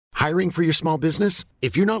Hiring for your small business?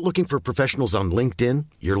 If you're not looking for professionals on LinkedIn,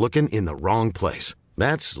 you're looking in the wrong place.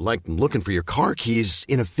 That's like looking for your car keys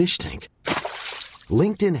in a fish tank.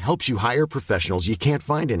 LinkedIn helps you hire professionals you can't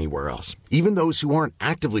find anywhere else, even those who aren't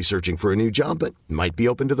actively searching for a new job but might be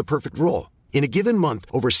open to the perfect role. In a given month,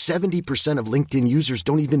 over 70% of LinkedIn users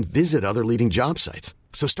don't even visit other leading job sites.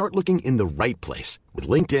 So start looking in the right place. With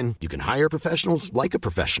LinkedIn, you can hire professionals like a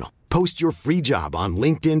professional. Post your free job on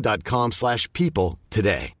linkedin.com/people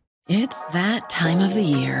today. It's that time of the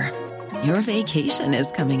year. Your vacation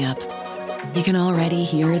is coming up. You can already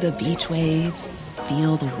hear the beach waves,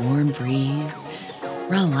 feel the warm breeze,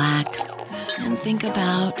 relax, and think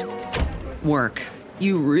about work.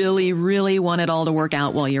 You really, really want it all to work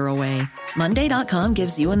out while you're away. Monday.com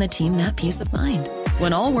gives you and the team that peace of mind.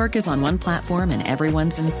 When all work is on one platform and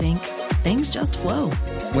everyone's in sync, things just flow.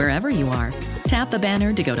 Wherever you are, tap the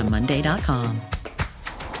banner to go to Monday.com.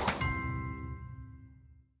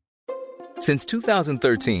 Since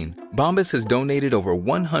 2013, Bombas has donated over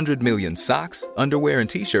 100 million socks, underwear, and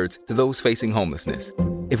T-shirts to those facing homelessness.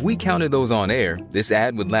 If we counted those on air, this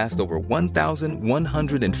ad would last over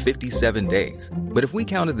 1,157 days. But if we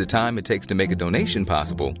counted the time it takes to make a donation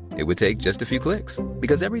possible, it would take just a few clicks.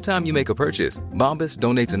 Because every time you make a purchase, Bombas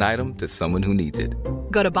donates an item to someone who needs it.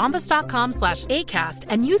 Go to bombas.com/ACAST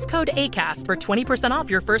and use code ACAST for 20% off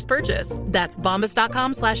your first purchase. That's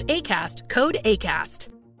bombas.com/ACAST, code ACAST.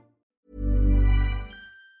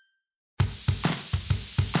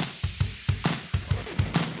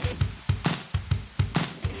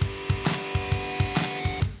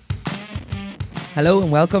 Hello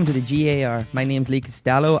and welcome to the GAR. My name's Lee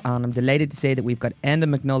Costello and I'm delighted to say that we've got Enda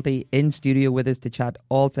McNulty in studio with us to chat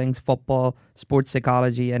all things football, sports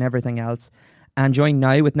psychology and everything else. And joined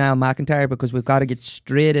now with Niall McIntyre because we've got to get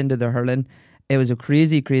straight into the hurling. It was a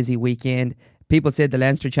crazy, crazy weekend. People said the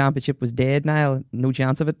Leinster Championship was dead, Niall. No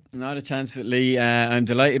chance of it? Not a chance of it, Lee. I'm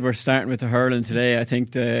delighted we're starting with the hurling today. I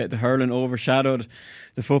think the hurling overshadowed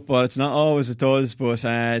the football. It's not always it does, but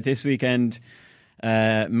this weekend...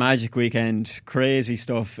 magic weekend, crazy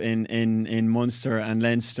stuff in Munster and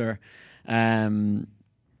Leinster. It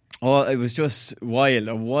was just wild,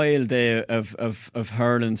 a wild day of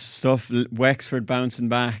hurling stuff. Wexford bouncing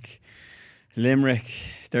back, Limerick,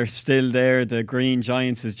 they're still there. The Green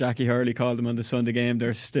Giants, as Jackie Hurley called them on the Sunday game,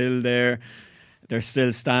 they're still there. They're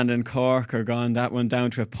still standing. Cork are gone that one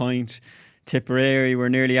down to a point. Tipperary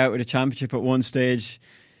were nearly out of the championship at one stage.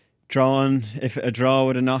 Drawn, if a draw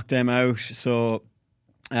would have knocked them out. So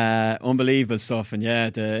unbelievable stuff. And yeah,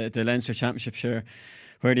 the Leinster Championship, sure.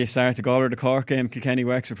 Where do you start? The Galway, the Cork game, Kilkenny,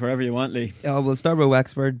 Wexford, wherever you want, Lee. Oh, we'll start with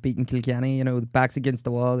Wexford beating Kilkenny. You know, the backs against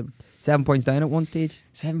the wall. 7 points down at one stage.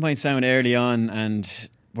 7 points down early on, and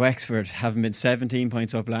Wexford, having been 17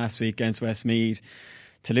 points up last week against Westmeath,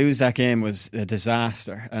 to lose that game was a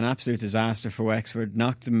disaster, an absolute disaster for Wexford.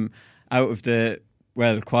 Knocked them out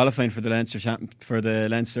of qualifying for the Leinster,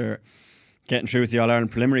 getting through with the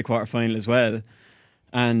All-Ireland preliminary quarter-final as well.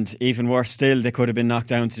 And even worse still, they could have been knocked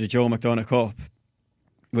down to the Joe McDonagh Cup,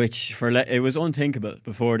 which it was unthinkable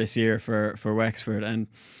before this year for Wexford. And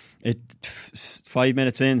 5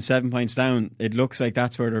 minutes in, 7 points down, it looks like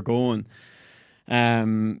that's where they're going.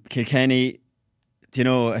 Kilkenny,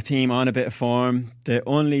 a team on a bit of form. The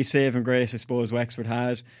only saving grace I suppose Wexford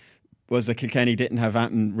had was that Kilkenny didn't have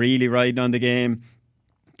anything really riding on the game.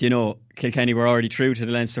 Kilkenny were already through to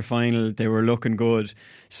the Leinster final. They were looking good.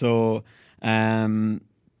 So,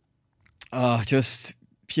 just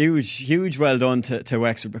huge well done to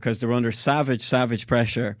Wexford, because they were under savage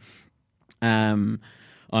pressure on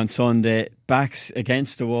Sunday. Backs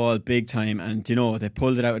against the wall big time, and they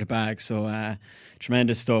pulled it out of the bag. So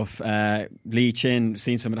tremendous stuff. Lee Chin,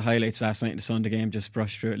 seen some of the highlights last night in the Sunday game, just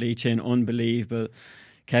brushed through it. Lee Chin, unbelievable.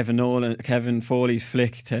 Kevin Foley's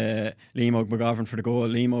flick to Liam McGovern for the goal.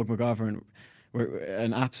 Liam McGovern,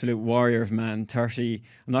 an absolute warrior of man. 30,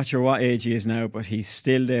 I'm not sure what age he is now, but he's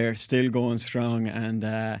still there, still going strong. And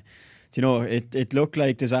it looked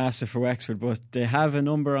like disaster for Wexford, but they have a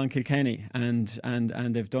number on Kilkenny, and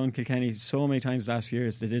they've done Kilkenny so many times the last few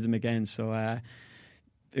years. They did them again. So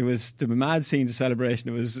it was the mad scenes of celebration.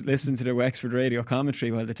 It was listening to the Wexford radio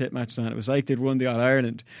commentary while the tip match was on. It was like they'd won the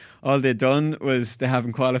All-Ireland. All they'd done was they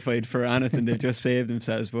haven't qualified for anything. They've just saved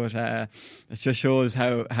themselves. But it just shows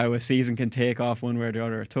how a season can take off one way or the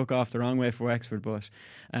other. It took off the wrong way for Wexford, but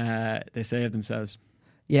they saved themselves.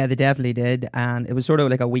 Yeah, they definitely did. And it was sort of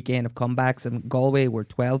like a weekend of comebacks. And Galway were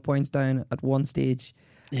 12 points down at one stage.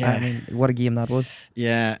 Yeah. I mean, what a game that was.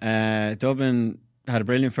 Yeah, Dublin had a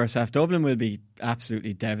brilliant first half. Dublin will be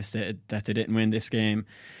absolutely devastated that they didn't win this game.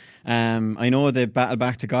 I know they battled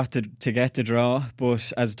back to get the draw,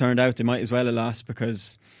 but as it turned out, they might as well have lost,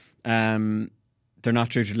 because they're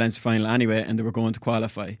not through to the Leinster final anyway, and they were going to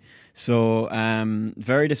qualify. So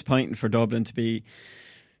very disappointing for Dublin to be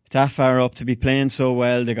that far up, to be playing so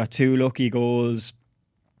well. They got 2 lucky goals.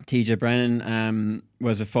 TJ Brennan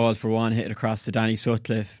was a fault for one, hit across to Danny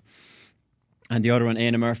Sutcliffe, and the other one,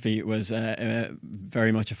 Enda Murphy, was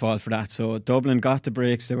very much a fault for that. So Dublin got the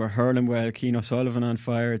breaks. They were hurling well. Keane O'Sullivan on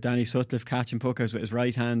fire. Danny Sutcliffe catching puckouts with his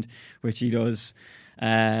right hand, which he does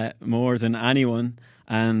more than anyone.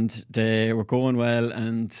 And they were going well,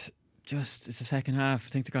 and just, it's the second half. I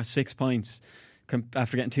think they got 6 points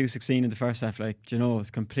after getting 2-16 in the first half. Like,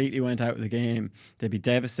 it completely went out of the game. They'd be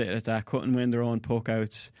devastated at that. Couldn't win their own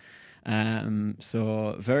puckouts.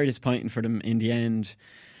 So very disappointing for them in the end.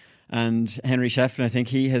 And Henry Shefflin, I think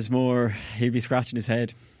he'll be scratching his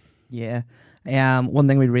head. Yeah. One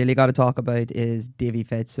thing we really got to talk about is Davy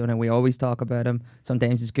Fitz. So now we always talk about him.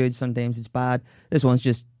 Sometimes it's good, sometimes it's bad. This one's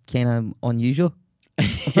just kind of unusual.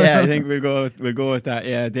 Yeah, I think we'll go with that.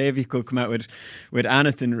 Yeah, Davy could come out with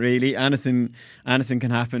anything really. Anything can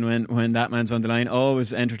happen when that man's on the line.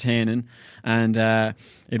 Always entertaining, and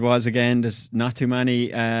it was again. There's not too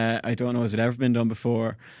many. I don't know, has it ever been done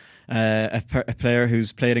before? A player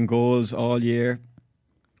who's played in goals all year.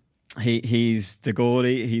 He's the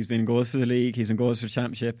goalie. He's been in goals for the league. He's in goals for the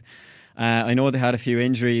championship. I know they had a few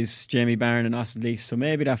injuries, Jamie Byrne and Austin Lease, so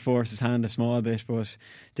maybe that forced his hand a small bit, but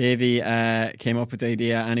Davy came up with the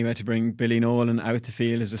idea anyway to bring Billy Nolan out to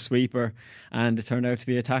field as a sweeper, and it turned out to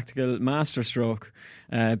be a tactical masterstroke.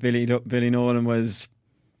 Billy Nolan was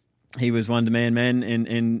one of the main men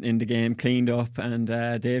in the game, cleaned up, and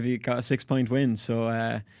Davy got a 6-point win.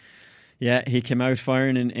 So yeah, he came out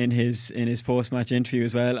firing in his post-match interview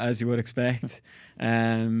as well, as you would expect.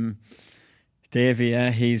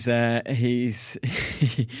 Davy, he's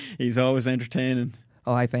he's always entertaining.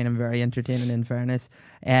 Oh, I find him very entertaining, in fairness.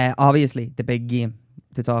 Obviously, the big game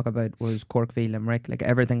to talk about was Cork v Limerick. Like,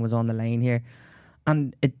 everything was on the line here.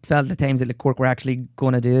 And it felt at times that Cork were actually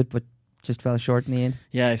going to do it, but just fell short in the end.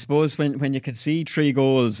 Yeah, I suppose when you can see 3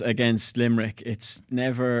 goals against Limerick,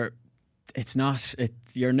 you're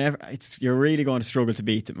really going to struggle to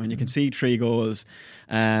beat them. When you can see 3 goals,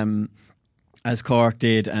 as Cork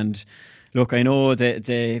did, and look, I know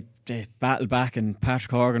they battled back, and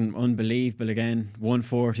Patrick Horgan, unbelievable again.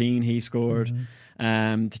 114 he scored.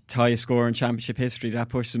 The highest score in championship history. That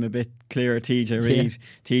pushes him a bit clearer. TJ Reid. Yeah.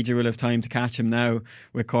 TJ will have time to catch him now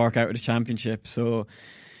with Cork out of the championship. So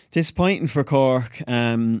disappointing for Cork.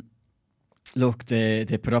 Look, they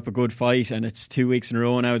put up a good fight, and it's 2 weeks in a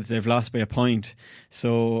row now that they've lost by a point.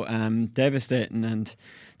 So devastating, and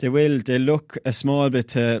they'll look a small bit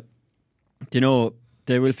to,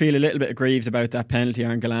 they will feel a little bit aggrieved about that penalty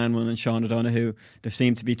Aaron Gillan won and Sean O'Donoghue. There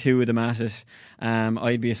seem to be 2 of them at it.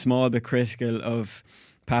 I'd be a small bit critical of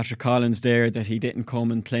Patrick Collins there, that he didn't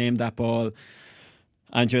come and claim that ball,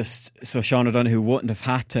 and just so Sean O'Donoghue wouldn't have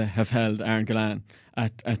had to have held Aaron Gillan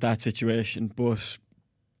at that situation. But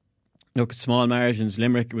look, at small margins,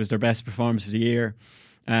 Limerick was their best performance of the year.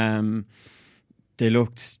 They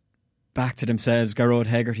looked back to themselves. Garrod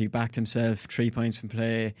Hegarty backed himself, 3 points from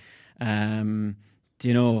play.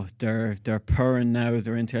 They're purring now.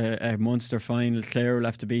 They're into a Munster final. Clare will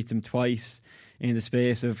have to beat them twice in the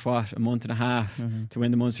space of a month and a half to win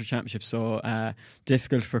the Munster Championship. So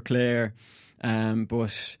difficult for Clare.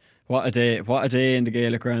 But what a day in the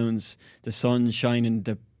Gaelic grounds. The sun shining,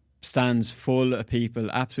 the stands full of people,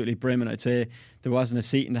 absolutely brimming. I'd say there wasn't a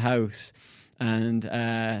seat in the house, and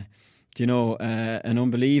an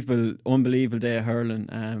unbelievable day of hurling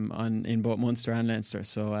in both Munster and Leinster.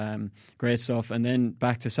 So great stuff. And then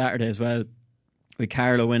back to Saturday as well, with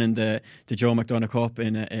Carlow winning the Joe McDonagh Cup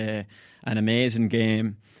in an amazing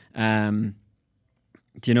game. They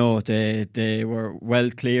were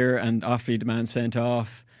well clear, and Offaly the man sent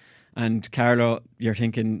off. And Carlow, you're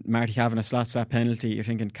thinking Marty Kavanagh slots that penalty. You're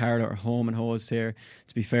thinking Carlow are home and hosed here.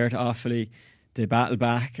 To be fair to Offaly, they battled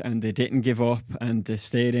back and they didn't give up and they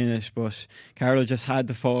stayed in it. But Carlow just had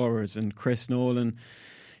the forwards, and Chris Nolan,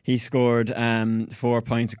 he scored 4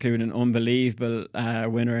 points, including an unbelievable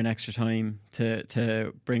winner in extra time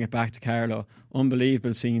to bring it back to Carlow.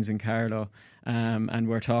 Unbelievable scenes in Carlow. And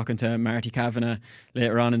we're talking to Marty Kavanagh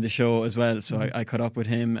later on in the show as well. So I caught up with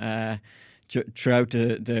him throughout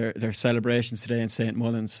their celebrations today in St.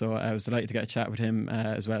 Mullins. So I was delighted to get a chat with him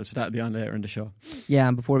as well. So that'll be on later in the show. Yeah,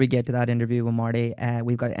 and before we get to that interview with Marty,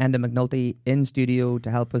 we've got Enda McNulty in studio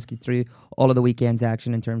to help us get through all of the weekend's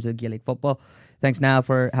action in terms of Gaelic football. Thanks, Niall,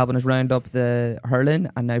 for helping us round up the hurling,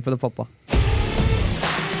 and now for the football.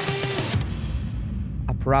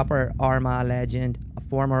 A proper Armagh legend, a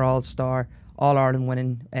former All-Star, All-Ireland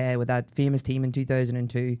winning with that famous team in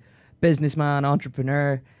 2002, businessman,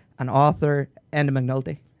 entrepreneur, and author, Enda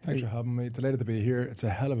McNulty. Thanks for having me. Delighted to be here. It's a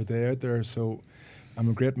hell of a day out there, so I'm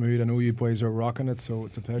in a great mood. I know you boys are rocking it, so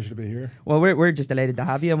it's a pleasure to be here. Well, we're just delighted to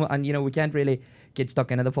have you, and you know, we can't really get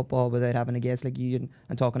stuck into the football without having a guest like you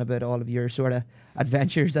and talking about all of your sort of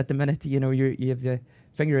adventures at the minute. You know, you have your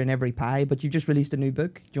finger in every pie, but you've just released a new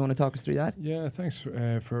book. Do you want to talk us through that? Yeah, thanks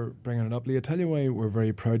for bringing it up, Lee. I tell you why we're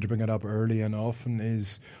very proud to bring it up early and often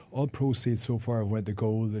is all proceeds so far have went to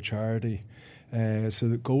Goal, the charity. So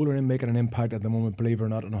the Goal are making an impact at the moment, believe it or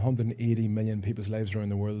not, in 180 million people's lives around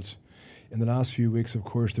the world. In the last few weeks, of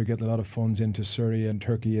course, they're getting a lot of funds into Syria and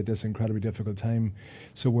Turkey at this incredibly difficult time.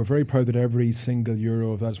 So we're very proud that every single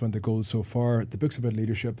euro of that's went to Goal so far. The book's about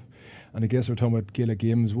leadership. And I guess we're talking about Gaelic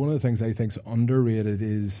games. One of the things I think is underrated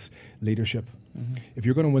is leadership. Mm-hmm. If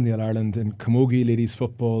you're going to win the All-Ireland in camogie, ladies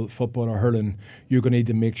football or hurling, you're going to need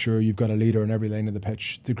to make sure you've got a leader on every line of the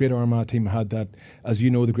pitch. The great Armagh team had that. As you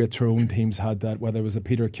know, the great Tyrone teams had that, whether it was a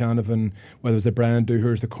Peter Canavan, whether it was the Brian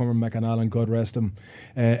Doohers, the Cormac McAnallen, God rest him.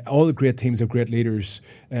 All the great teams have great leaders.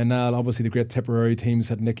 And now, obviously, the great Tipperary teams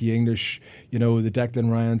had Nicky English, you know, the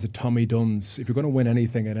Declan Ryans, the Tommy Dunns. If you're going to win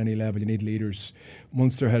anything at any level, you need leaders.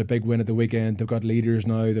 Munster had a big win at the weekend. They've got leaders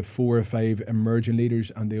now, the 4 or 5 emerging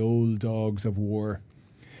leaders and the old dogs of war.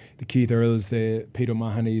 The Keith Earls, the Peter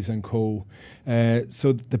O'Mahony's and co.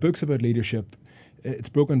 So the book's about leadership. It's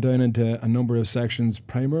broken down into a number of sections,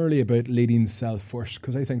 primarily about leading self first,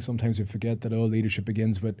 because I think sometimes we forget that all leadership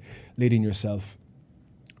begins with leading yourself.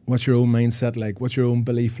 What's your own mindset like? What's your own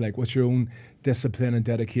belief like? What's your own discipline and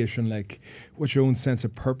dedication like? What's your own sense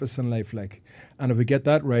of purpose in life like? And if we get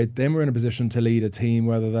that right, then we're in a position to lead a team,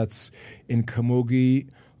 whether that's in camogie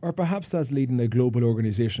or perhaps that's leading a global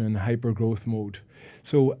organisation in hyper-growth mode.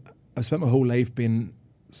 So I've spent my whole life being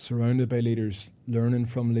surrounded by leaders, learning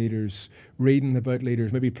from leaders, reading about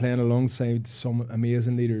leaders, maybe playing alongside some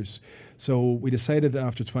amazing leaders. So we decided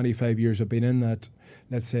after 25 years of being in that,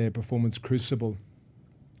 let's say, performance crucible,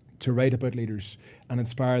 to write about leaders and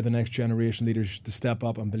inspire the next generation leaders to step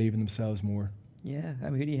up and believe in themselves more. Yeah, I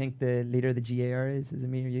mean, who do you think the leader of the GAR is? Is it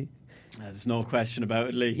me or you? There's no question about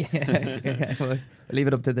it, Lee. Yeah, well, I'll leave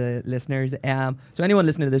it up to the listeners. So anyone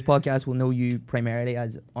listening to this podcast will know you primarily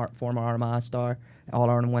as former Armagh star,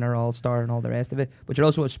 All-Ireland winner, All-Star and all the rest of it. But you're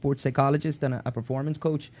also a sports psychologist and a performance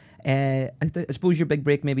coach. I suppose your big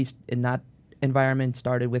break maybe in that environment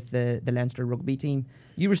started with the Leinster rugby team.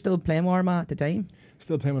 You were still playing with Armagh at the time?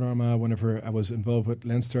 Still playing with Armagh whenever I was involved with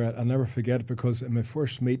Leinster. I'll never forget, because in my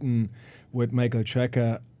first meeting with Michael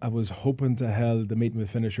Cheika, I was hoping to hell the meeting would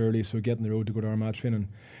finish early so we'd get on the road to go to Armagh training.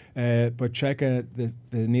 But Cheika,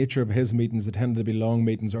 the nature of his meetings, they tended to be long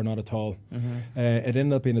meetings or not at all. Mm-hmm. It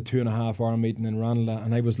ended up being a 2.5 hour meeting in Ranelagh,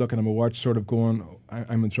 and I was looking at my watch sort of going,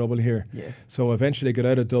 I'm in trouble here. Yeah. So eventually I got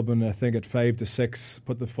out of Dublin, I think at 5 to 6,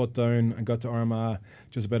 put the foot down and got to Armagh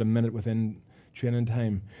just about a minute within training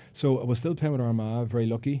time. So I was still playing with Armagh, very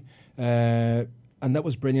lucky. And that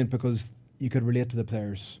was brilliant because you could relate to the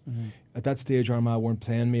players. Mm-hmm. At that stage, Armagh weren't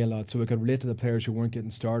playing me a lot, so I could relate to the players who weren't getting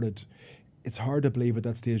started. It's hard to believe at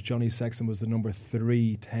that stage Johnny Sexton was the number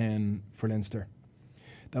 310 for Leinster.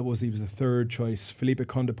 He was the third choice. Felipe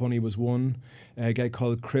Condaponi was one. A guy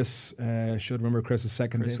called Chris, should remember Chris's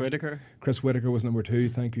second name. Whitaker. Chris Whitaker was number 2,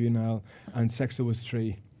 thank you, Niall. And Sexton was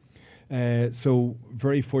 3. So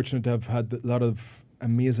very fortunate to have had a lot of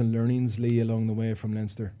amazing learnings, Lee, along the way from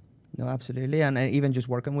Leinster. No, absolutely. And even just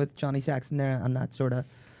working with Johnny Sexton there and that sort of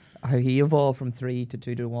how he evolved from 3 to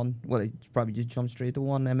 2 to 1. Well, he probably just jumped straight to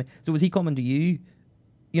 1. I mean, so was he coming to you,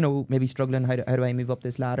 you know, maybe struggling, how do I move up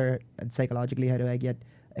this ladder, and psychologically how do I get,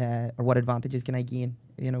 or what advantages can I gain,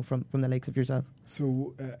 you know, from the likes of yourself?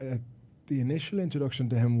 So the initial introduction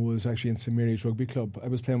to him was actually in St Mary's Rugby Club. I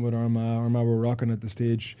was playing with Armagh. Armagh were rocking at the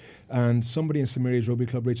stage, and somebody in St Mary's Rugby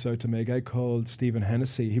Club reached out to me, a guy called Stephen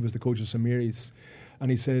Hennessy. He was the coach of St Mary's. And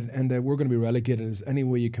he said, and we're going to be relegated. Is any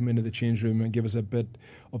way you come into the change room and give us a bit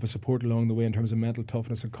of a support along the way in terms of mental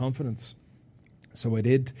toughness and confidence? So I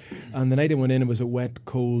did. And the night I went in, it was a wet,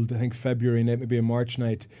 cold, I think February night, maybe a March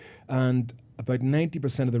night. And about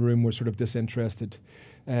 90% of the room were sort of disinterested.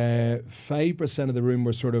 5% of the room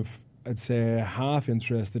were sort of, I'd say, half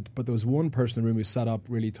interested. But there was one person in the room who sat up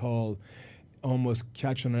really tall, almost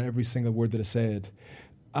catching on every single word that I said.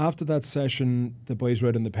 After that session, the boys were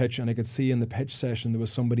out on the pitch, and I could see in the pitch session there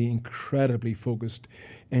was somebody incredibly focused,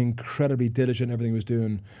 incredibly diligent in everything he was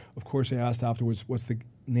doing. Of course, I asked afterwards, what's the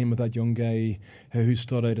name of that young guy who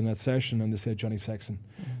stood out in that session, and they said Johnny Sexton.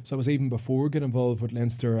 Mm-hmm. So it was even before getting involved with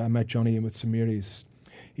Leinster, I met Johnny with St Mary's.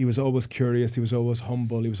 He was always curious, he was always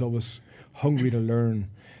humble, he was always hungry to learn.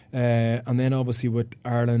 And then obviously with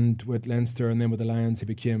Ireland, with Leinster, and then with the Lions, he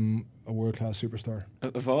became a world-class superstar.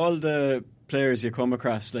 Of all the players you come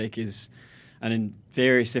across, and in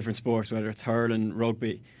various different sports, whether it's hurling,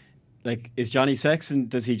 rugby, is Johnny Sexton,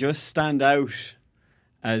 does he just stand out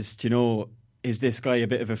as, is this guy a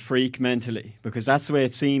bit of a freak mentally? Because that's the way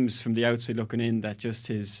it seems from the outside looking in, that just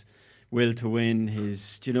his will to win,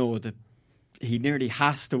 he nearly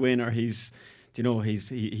has to win, or he's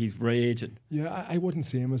raging. Yeah, I wouldn't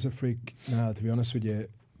see him as a freak now, to be honest with you.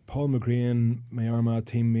 Paul McGrane, my Armagh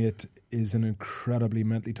teammate, is an incredibly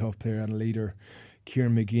mentally tough player and a leader.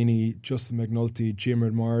 Kieran McGuinney, Justin McNulty,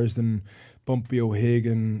 Jimmer Marsden, Bumpy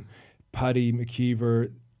O'Hagan, Paddy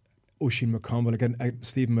McKeever, Oisin McConville,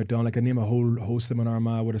 Stephen McDonald. I can name a whole host of them in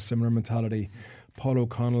Armagh with a similar mentality. Paul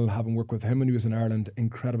O'Connell, having worked with him when he was in Ireland,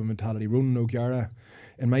 incredible mentality. Ronan O'Gara,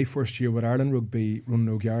 in my first year with Ireland Rugby, Ronan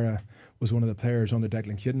O'Gara was one of the players on the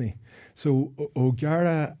Declan Kidney. So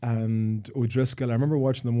O'Gara and O'Driscoll, I remember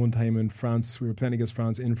watching them one time in France. We were playing against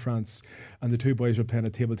France in France, and the two boys were playing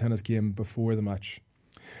a table tennis game before the match.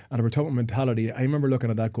 And we're talking mentality. I remember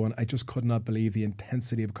looking at that going, I just could not believe the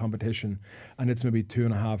intensity of competition. And it's maybe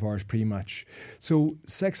 2.5 hours pre-match. So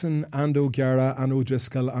Sexton and O'Gara and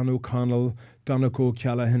O'Driscoll and O'Connell, Donnacha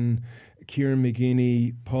O'Callaghan, Kieran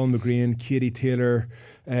McGuinney, Paul McGrane, Katie Taylor.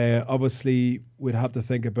 Obviously, we'd have to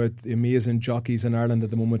think about the amazing jockeys in Ireland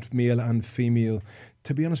at the moment, male and female.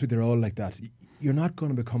 To be honest with you, they're all like that. You're not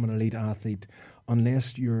going to become an elite athlete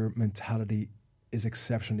unless your mentality is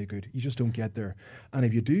exceptionally good. You just don't get there. And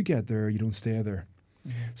if you do get there, you don't stay there.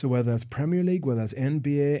 Mm-hmm. So whether that's Premier League, whether that's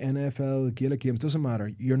NBA, NFL, Gaelic games, doesn't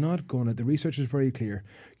matter. You're not going to, the research is very clear,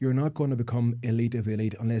 you're not going to become elite of the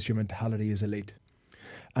elite unless your mentality is elite.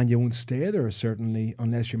 And you won't stay there, certainly,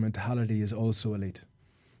 unless your mentality is also elite.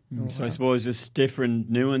 So I suppose just different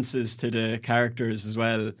nuances to the characters as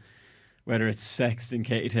well, whether it's Sexton,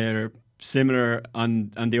 Katie Taylor, similar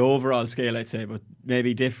on the overall scale, I'd say, but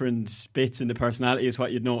maybe different bits in the personality is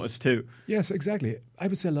what you'd notice too. Yes, exactly. I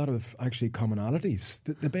would say a lot of actually commonalities.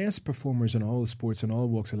 The best performers in all sports and all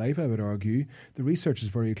walks of life, I would argue, the research is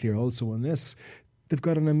very clear also on this. They've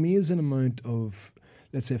got an amazing amount of,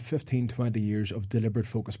 let's say, 15, 20 years of deliberate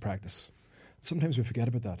focus practice. Sometimes we forget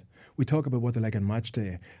about that. We talk about what they're like on match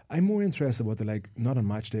day. I'm more interested in what they're like, not on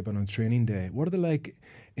match day, but on training day. What are they like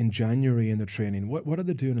in January in their training? What are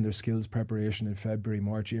they doing in their skills preparation in February,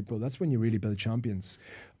 March, April? That's when you really build champions.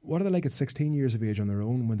 What are they like at 16 years of age on their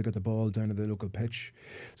own when they got the ball down at the local pitch?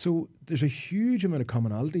 So there's a huge amount of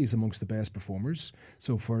commonalities amongst the best performers.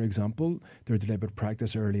 So, for example, their deliberate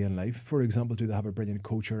practice early in life. For example, do they have a brilliant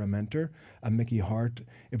coach or a mentor? A Mickey Hart,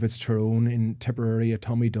 if it's Tyrone, in Tipperary, a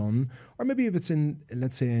Tommy Dunn, or maybe if it's in,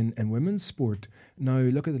 let's say, in women's sport. Now,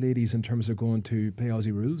 look at the ladies in terms of going to play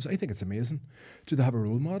Aussie rules. I think it's amazing. Do they have a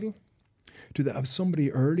role model? Do they have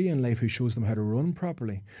somebody early in life who shows them how to run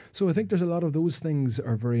properly? So I think there's a lot of those things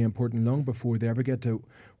are very important long before they ever get to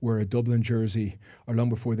wear a Dublin jersey or long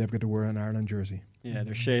before they ever get to wear an Ireland jersey. Yeah,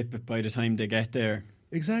 they're shaped by the time they get there.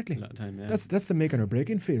 Exactly. A lot of time, yeah. That's the making or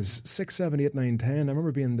breaking phase. 6, 7, 8, 9, 10. I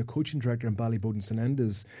remember being the coaching director in Ballyboden St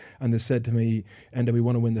Enda's, and they said to me, Enda, we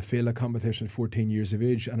want to win the Fela competition at 14 years of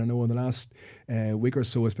age. And I know in the last week or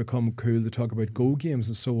so it's become cool to talk about go games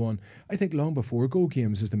and so on. I think long before go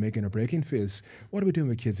games is the making or breaking phase. What are we doing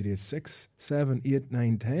with kids at age 6, 7, 8,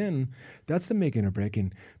 9, 10? That's the making or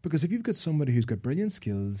breaking. Because if you've got somebody who's got brilliant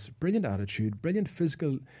skills, brilliant attitude, brilliant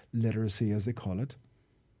physical literacy, as they call it,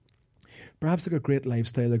 perhaps they've got great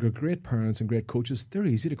lifestyle, they've got great parents and great coaches, they're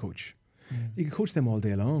easy to coach. You can coach them all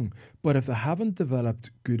day long. But if they haven't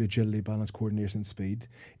developed good agility, balance, coordination, speed,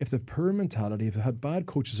 if they've poor mentality, if they've had bad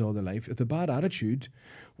coaches all their life, if they've bad attitude,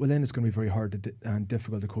 well, then it's going to be very hard and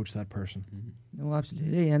difficult to coach that person. No,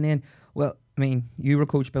 absolutely. And then, well, I mean, you were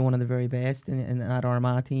coached by one of the very best in that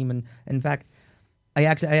Armagh team. And in fact, I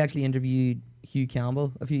actually interviewed Hugh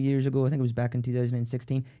Campbell a few years ago. I think it was back in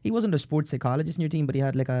 2016. He wasn't a sports psychologist in your team, but he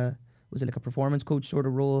had was it like a performance coach sort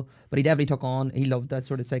of role? But he definitely took on, he loved that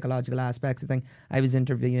sort of psychological aspects of thing. I was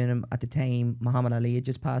interviewing him at the time. Muhammad Ali had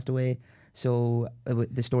just passed away. So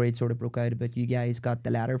the story had sort of broke out about you guys got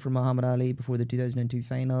the letter from Muhammad Ali before the 2002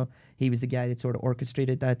 final. He was the guy that sort of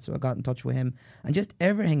orchestrated that. So I got in touch with him. And just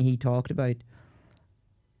everything he talked about,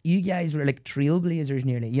 you guys were like trailblazers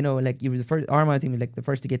nearly. You know, like you were the first, Armagh team was like the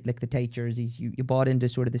first to get like the tight jerseys. You bought into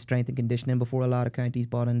sort of the strength and conditioning before a lot of counties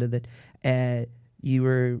bought into that.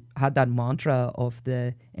 You had that mantra of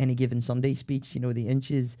the Any Given Sunday speech, the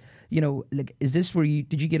inches, like, is this where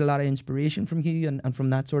did you get a lot of inspiration from Hugh and from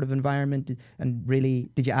that sort of environment, and really,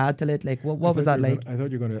 did you add to it? Like, what was that like? I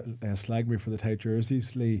thought you were going to slag me for the tight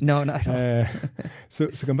jerseys, Lee. No, not at all. So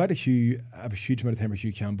come back to Hugh. I have a huge amount of time for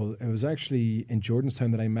Hugh Campbell. It was actually in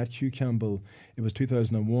Jordanstown that I met Hugh Campbell. It was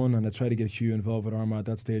 2001, and I tried to get Hugh involved with Armagh at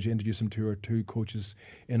that stage. I introduced him to our two coaches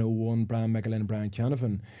in 01, Brian McAlin and Brian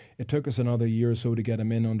Canavan. It took us another year or so to get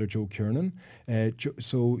him in under Joe Kiernan.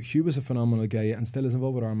 So Hugh was a phenomenal guy and still is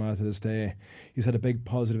involved with Armagh to this day. He's had a big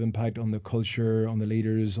positive impact on the culture, on the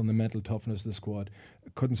leaders, on the mental toughness of the squad.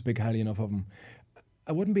 Couldn't speak highly enough of him.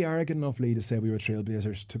 I wouldn't be arrogant enough, Lee, to say we were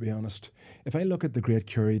trailblazers, to be honest. If I look at the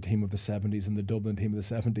great Curry team of the 70s and the Dublin team of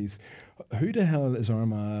the 70s, who the hell is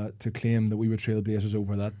Armagh to claim that we were trailblazers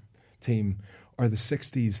over that team? Or the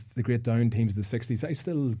 60s, the great Down teams of the 60s. I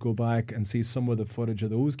still go back and see some of the footage of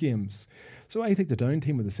those games. So I think the Down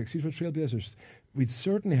team of the 60s were trailblazers. We'd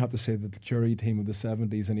certainly have to say that the Curry team of the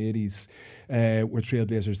 70s and 80s were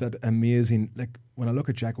trailblazers. That amazing, like when I look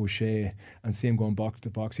at Jack O'Shea and see him going box to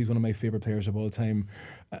box, he's one of my favourite players of all time.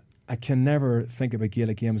 I can never think about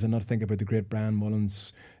Gaelic games and not think about the great Brian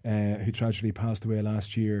Mullins, who tragically passed away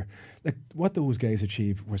last year. Like, what those guys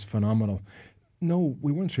achieved was phenomenal. No,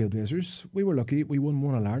 we weren't trailblazers. We were lucky. We won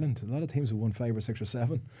one All-Ireland. A lot of teams have won 5 or 6 or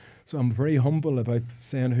 7. So I'm very humble about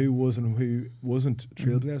saying who was and who wasn't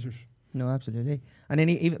trailblazers. No, absolutely. And then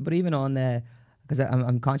even on the, because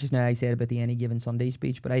I'm conscious now I said about the Any Given Sunday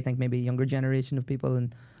speech, but I think maybe a younger generation of people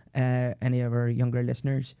and any of our younger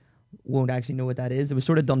listeners won't actually know what that is. It was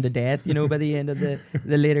sort of done to death, by the end of the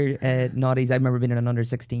later noughties. I remember being in an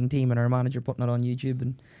under-16 team and our manager putting it on YouTube,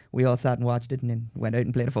 and we all sat and watched it and then went out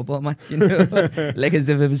and played a football match, like as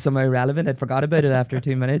if it was somehow irrelevant. I'd forgot about it after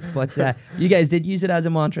 2 minutes. But you guys did use it as a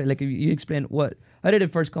mantra. Like, you explain how did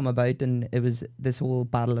it first come about, and it was this whole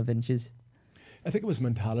battle of inches? I think it was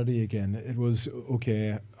mentality again. It was,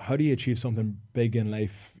 okay, how do you achieve something big in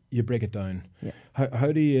life? You break it down. Yeah.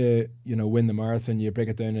 How do you win the marathon? You break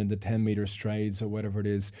it down into 10-metre strides or whatever it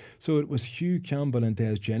is. So it was Hugh Campbell and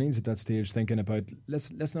Des Jennings at that stage thinking about,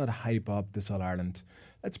 let's not hype up this All-Ireland.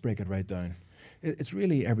 Let's break it right down. It's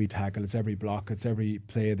really every tackle, it's every block, it's every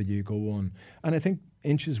play that you go on. And I think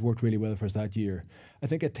inches worked really well for us that year. I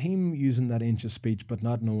think a team using that inches speech but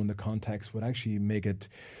not knowing the context would actually make it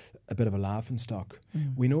a bit of a laughing stock.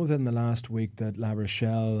 We know that in the last week that La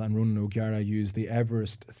Rochelle and Ronan O'Gara used the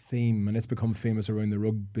Everest theme, and it's become famous around the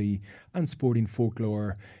rugby and sporting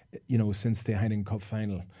folklore, since the Heineken Cup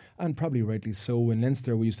final, and probably rightly so. In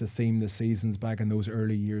Leinster, we used to theme the seasons back in those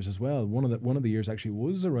early years as well. One of the years actually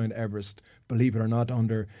was around Everest, believe it or not,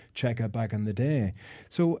 under Checa back in the day.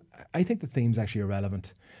 So I think the theme's actually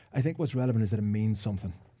irrelevant. I think what's relevant is that it means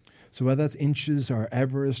something. So whether that's inches or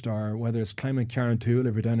Everest, or whether it's climbing Carrantoul,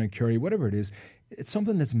 if you're down in Curry, whatever it is, it's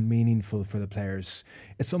something that's meaningful for the players.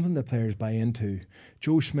 It's something that players buy into.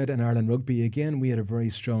 Joe Schmidt and Ireland Rugby, again, we had a very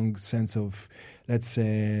strong sense of, let's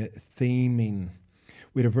say, theming.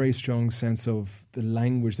 We had a very strong sense of the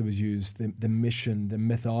language that was used, the mission, the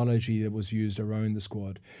mythology that was used around the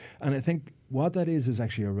squad. And I think what that is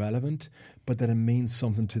actually irrelevant, but that it means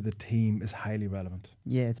something to the team is highly relevant.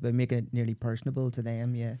 Yeah, it's about making it nearly personable to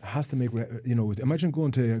them, yeah. It has to make, imagine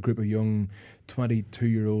going to a group of young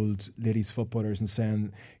 22-year-old ladies footballers and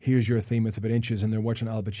saying, here's your theme, it's about inches, and they're watching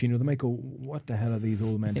Al Pacino. They might go, what the hell are these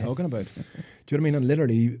old men talking about? Do you know what I mean? And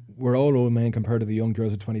literally, we're all old men compared to the young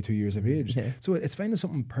girls at 22 years of age. Yeah. So it's finding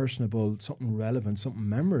something personable, something relevant, something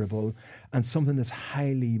memorable, and something that's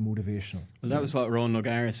highly motivational. Well, that was what Ronan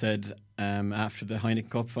O'Gara said after the Heineken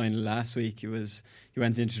Cup final last week. He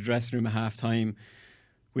went into the dressing room at half time.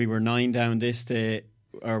 We were 9 down this day,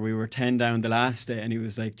 or we were 10 down the last day, and he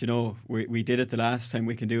was like, we did it the last time,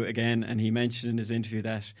 we can do it again. And he mentioned in his interview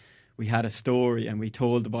that we had a story and we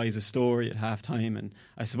told the boys a story at half time. And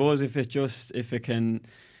I suppose if you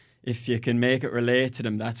can make it relate to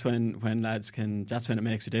them, that's when it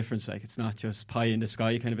makes a difference. Like, it's not just pie in the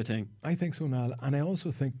sky kind of a thing. I think so, Niall, and I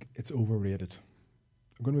also think it's overrated.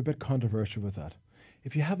 I'm going to be a bit controversial with that.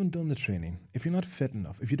 If you haven't done the training, if you're not fit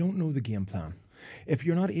enough, if you don't know the game plan, if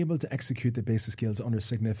you're not able to execute the basic skills under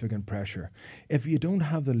significant pressure, if you don't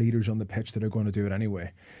have the leaders on the pitch that are going to do it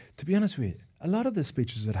anyway, to be honest with you, a lot of the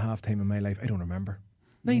speeches at halftime in my life, I don't remember.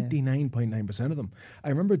 99.9% of them. I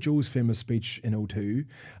remember Joe's famous speech in 2002.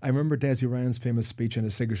 I remember Desi Ryan's famous speech in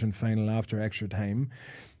a Sigerson final after extra time.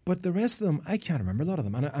 But the rest of them, I can't remember a lot of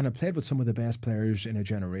them. And I played with some of the best players in a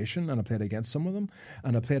generation, and I played against some of them.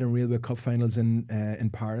 And I played in Railway Cup finals in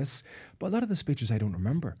Paris. But a lot of the speeches I don't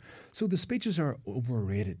remember. So the speeches are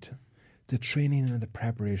overrated. The training and the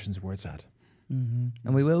preparation's where it's at.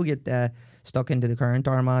 And we will get stuck into the current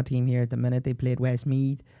Armagh team here at the minute. They played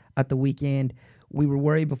Westmeath at the weekend. We were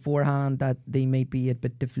worried beforehand that they might be a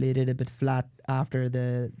bit deflated, a bit flat after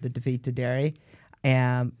the defeat to Derry.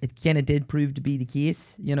 It kind of did prove to be the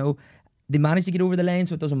case, you know. They managed to get over the line,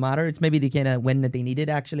 so it doesn't matter. It's maybe the kind of win that they needed,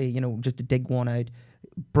 actually, you know, just to dig one out,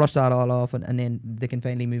 brush that all off, and then they can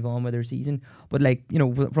finally move on with their season. But, like, you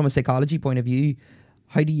know, from a psychology point of view,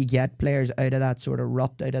 how do you get players out of that sort of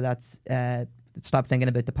rut, out of that, stop thinking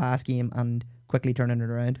about the past game and quickly turning it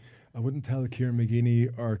around? I wouldn't tell Kieran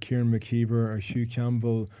McGeeney or Kieran McKeever or Hugh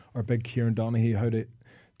Campbell or big Kieran Donaghy how to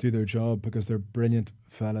do their job, because they're brilliant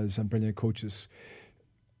fellas and brilliant coaches.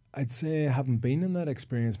 I'd say, having been in that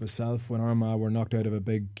experience myself, when Armagh were knocked out of a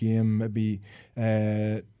big game, maybe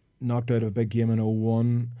knocked out of a big game in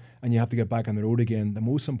 01, and you have to get back on the road again, the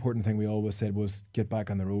most important thing we always said was get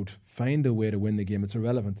back on the road. Find a way to win the game. It's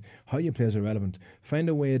irrelevant. How you play is irrelevant. Find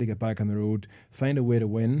a way to get back on the road. Find a way to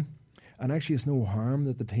win. And actually, it's no harm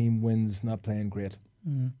that the team wins not playing great.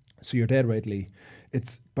 So you're dead right, Lee.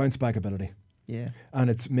 It's bounce back ability. Yeah. And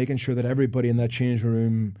it's making sure that everybody in that change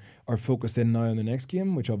room are focused in now on the next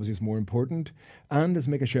game, which obviously is more important, and it's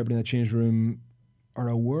making sure everybody in that change room are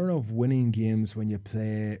aware of winning games when you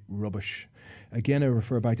play rubbish. Again, I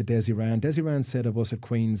refer back to Desi Ryan. Desi Ryan said of us at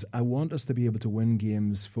Queen's, I want us to be able to win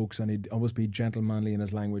games, folks, and he'd always be gentlemanly in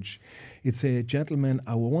his language. He'd say, gentlemen,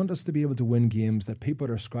 I want us to be able to win games that people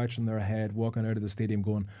are scratching their head, walking out of the stadium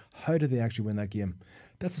going, how did they actually win that game?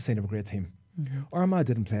 That's the sign of a great team. Armagh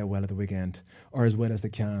didn't play well at the weekend, or as well as they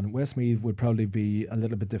can. Westmeath would probably be a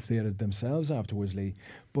little bit deflated themselves afterwards, Lee.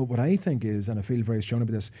 But what I think is, and I feel very strongly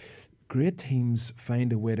about this, great teams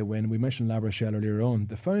find a way to win. We mentioned La Rochelle earlier on.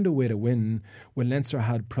 They found a way to win when Leinster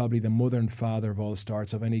had probably the mother and father of all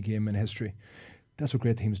starts of any game in history. That's what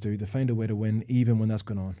great teams do. They find a way to win even when that's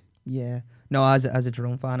going on. Yeah. No, as a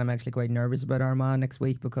Tyrone fan, I'm actually quite nervous about Armagh next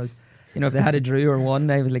week, because, you know, if they had a drew or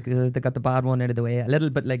won, I was like, they got the bad one out of the way. A little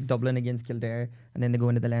bit like Dublin against Kildare, and then they go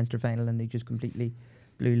into the Leinster final and they just completely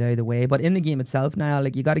blew Louth away. But in the game itself now,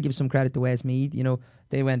 like, you got to give some credit to Westmeath. You know,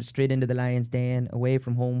 they went straight into the Lions' Den, away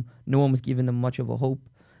from home. No one was giving them much of a hope.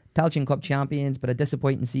 Tailteann Cup champions, but a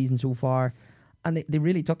disappointing season so far. And they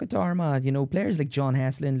really took it to Armagh. You know, players like John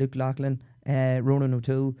Heslin, Luke Loughlin, Ronan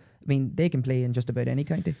O'Toole, I mean, they can play in just about any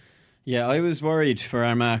county. Yeah, I was worried for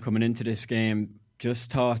Armagh coming into this game.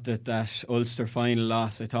 Just thought that Ulster final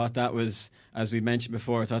loss, I thought that was, as we mentioned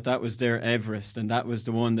before, I thought that was their Everest, and that was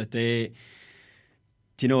the one that they,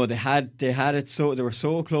 you know, they had it, so they were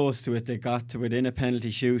so close to it, they got to within a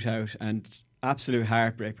penalty shootout, and absolute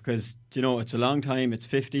heartbreak, because, you know, it's a long time. It's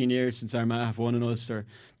 15 years since Armagh have won in Ulster.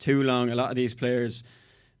 Too long. A lot of these players,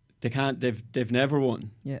 they've never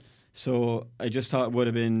won. Yeah. So I just thought it would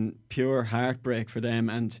have been pure heartbreak for them,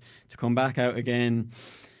 and to come back out again.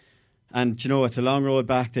 And, you know, it's a long road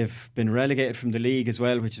back. They've been relegated from the league as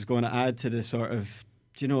well, which is going to add to the sort of,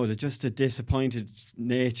 you know, the disappointed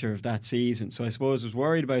nature of that season. So I suppose I was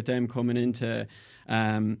worried about them coming into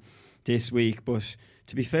this week. But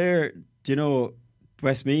to be fair, you know,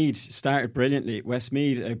 Westmeath started brilliantly.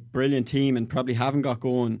 Westmeath, a brilliant team, and probably haven't got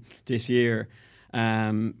going this year.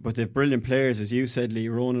 But they've brilliant players, as you said, Lee.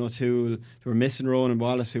 Ronan O'Toole. They were missing Ronan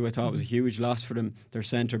Wallace, who I thought was a huge loss for them. Their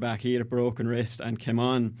centre back, he had a broken wrist and came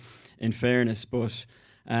on, in fairness. But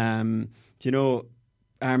you know,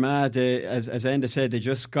 Armagh, as Enda said, they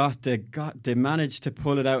just they managed to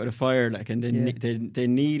pull it out of the fire, like, and they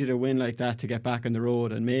needed a win like that to get back on the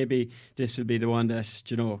road, and maybe this will be the one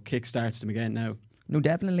that, you know, kickstarts them again now. No,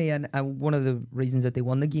 definitely, and one of the reasons that they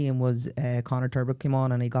won the game was Conor Turbick came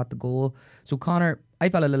on and he got the goal. So Conor, I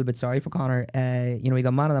felt a little bit sorry for Conor. You know, he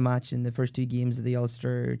got man of the match in the first two games of the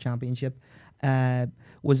Ulster Championship.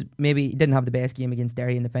 Was maybe he didn't have the best game against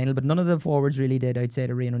Derry in the final, but none of the forwards really did outside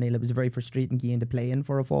of Rian O'Neill. It was a very frustrating game to play in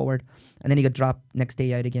for a forward, and then he got dropped next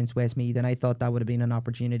day out against Westmeath, and I thought that would have been an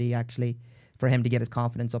opportunity actually for him to get his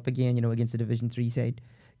confidence up again, you know, against the Division 3 side,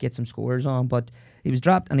 get some scores on. But he was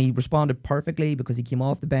dropped and he responded perfectly because he came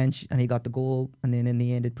off the bench and he got the goal, and then in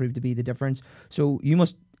the end it proved to be the difference. So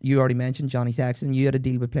you already mentioned Johnny Saxon, you had to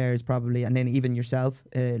deal with players probably, and then even yourself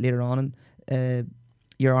later on in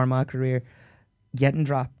your Armagh career, getting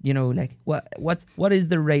dropped. You know, like what is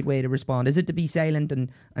the right way to respond? Is it to be silent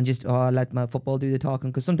and just let my football do the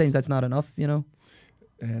talking? Because sometimes that's not enough, you know.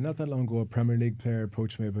 Not that long ago, a Premier League player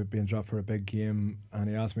approached me about being dropped for a big game, and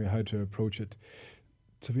he asked me how to approach it.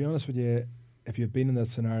 To be honest with you, if you've been in that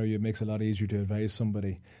scenario, it makes it a lot easier to advise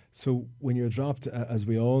somebody. So when you're dropped, as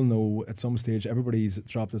we all know, at some stage, everybody's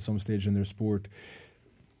dropped at some stage in their sport.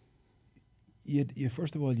 You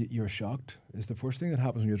first of all, you're shocked. It's the first thing that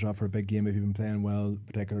happens when you're dropped for a big game if you've been playing well,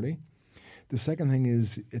 particularly. The second thing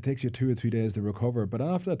is it takes you 2 or 3 days to recover, but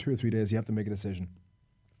after that 2 or 3 days you have to make a decision.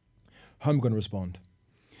 How am I going to respond?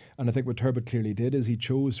 And I think what Turbot clearly did is he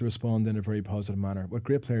chose to respond in a very positive manner. What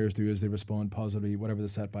great players do is they respond positively, whatever the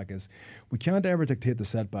setback is. We can't ever dictate the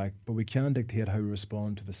setback, but we can dictate how we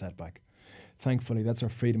respond to the setback. Thankfully, that's our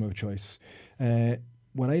freedom of choice.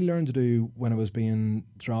 What I learned to do when I was being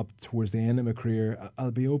dropped towards the end of my career,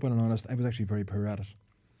 I'll be open and honest, I was actually very poor at it.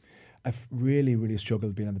 I've really, really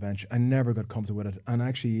struggled being on the bench. I never got comfortable with it. And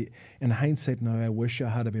actually, in hindsight now, I wish I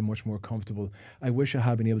had been much more comfortable. I wish I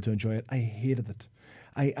had been able to enjoy it. I hated it.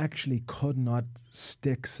 I actually could not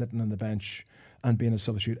stick sitting on the bench and being a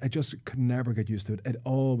substitute. I just could never get used to it. It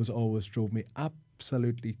always drove me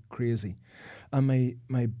absolutely crazy. And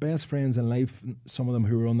my best friends in life, some of them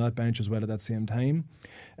who were on that bench as well at that same time,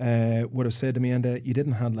 would have said to me, Enda, you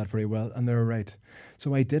didn't handle that very well, and they were right.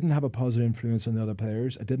 So I didn't have a positive influence on the other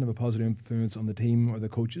players. I didn't have a positive influence on the team or the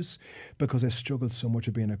coaches because I struggled so much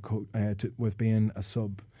with being a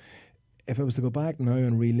sub. If I was to go back now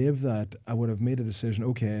and relive that, I would have made a decision,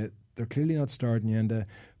 okay, they're clearly not starting Enda,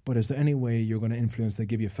 but is there any way you're going to influence them to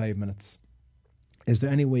give you 5 minutes? Is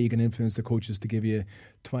there any way you can influence the coaches to give you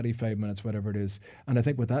 25 minutes, whatever it is? And I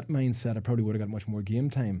think with that mindset, I probably would have got much more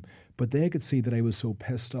game time. But they could see that I was so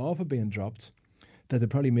pissed off of being dropped that they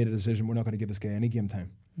probably made a decision, we're not going to give this guy any game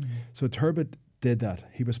time. Mm-hmm. So Turbot did that.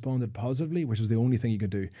 He responded positively, which is the only thing you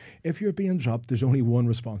can do. If you're being dropped, there's only one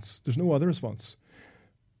response. There's no other response.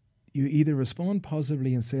 You either respond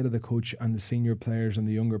positively and say to the coach and the senior players and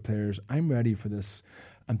the younger players, I'm ready for this.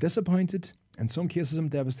 I'm disappointed. In some cases, I'm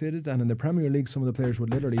devastated. And in the Premier League, some of the players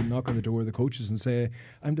would literally knock on the door of the coaches and say,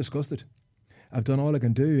 I'm disgusted. I've done all I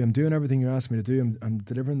can do. I'm doing everything you're asking me to do. I'm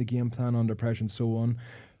delivering the game plan under pressure and so on.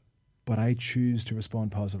 But I choose to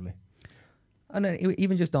respond positively. And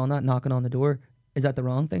even just on that, knocking on the door, is that the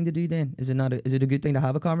wrong thing to do then? Is it a good thing to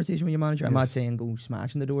have a conversation with your manager? Yes. I'm not saying go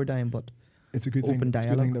smashing the door down, but it's a good thing. It's a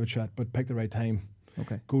good thing to have a chat, but pick the right time.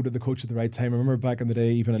 Okay. Go to the coach at the right time. I remember back in the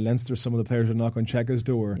day, even in Leinster, some of the players would knock on Cheika's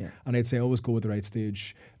door, and I'd say always go at the right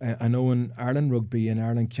stage. I know in Ireland rugby and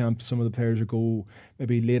Ireland camp, some of the players would go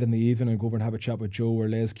maybe late in the evening and go over and have a chat with Joe or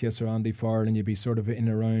Les Case or Andy Farrell, and you'd be sort of in and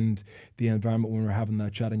around the environment when we're having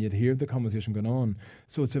that chat, and you'd hear the conversation going on.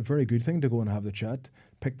 So it's a very good thing to go and have the chat.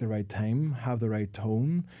 Pick the right time, have the right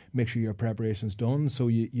tone, make sure your preparation's done so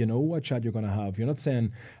you know what chat you're going to have. You're not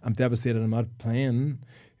saying, I'm devastated, I'm not playing.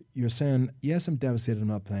 You're saying, yes, I'm devastated, I'm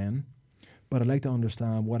not playing, but I'd like to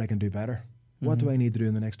understand what I can do better. Mm-hmm. What do I need to do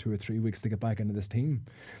in the next 2 or 3 weeks to get back into this team?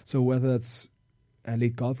 So whether that's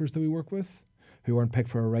elite golfers that we work with who aren't picked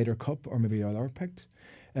for a Ryder Cup or maybe are picked,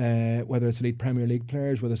 whether it's elite Premier League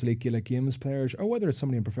players, whether it's elite Gaelic Games players, or whether it's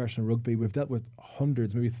somebody in professional rugby, we've dealt with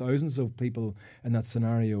hundreds, maybe thousands of people in that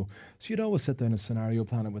scenario. So you'd always sit down and scenario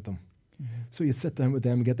plan it with them. Mm-hmm. So you sit down with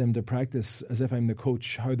them and get them to practice as if I'm the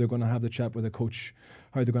coach, how they're going to have the chat with the coach,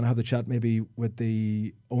 how they're going to have the chat maybe with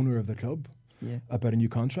the owner of the club about a new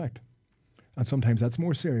contract. And sometimes that's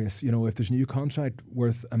more serious. You know, if there's a new contract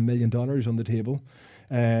worth $1 million on the table,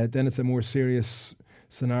 then it's a more serious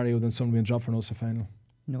scenario than someone being dropped for an Ulster final.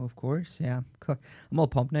 No, of course, yeah. I'm all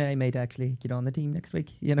pumped now. I might actually get on the team next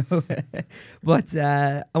week, you know. But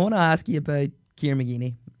I want to ask you about Ciarán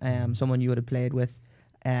McGeeney, someone you would have played with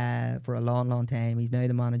for a long, long time. He's now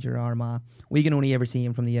the manager of Armagh. We can only ever see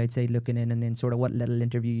him from the outside looking in, and then sort of what little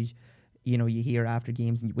interviews you hear after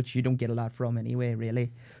games, which you don't get a lot from anyway,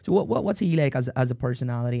 really. So what's he like as a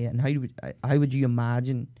personality, and how would you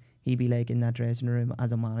imagine he'd be like in that dressing room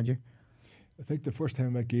as a manager? I think the first time I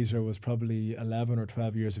met Geezer was probably 11 or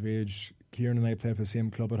 12 years of age. Ciarán and I played for the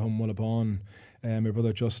same club at home, Mullabon. My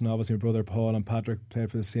brother Justin, obviously my brother Paul and Patrick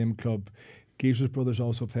played for the same club. Geezer's brothers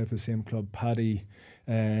also played for the same club. Paddy,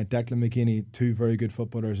 Declan McGinney, two very good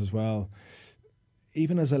footballers as well.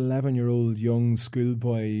 Even as an 11-year-old young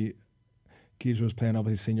schoolboy, Geezer was playing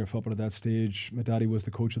obviously senior football at that stage. My daddy was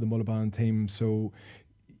the coach of the Mullabon team, so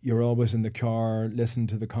you're always in the car listening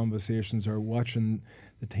to the conversations or watching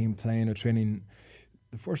the team playing or training.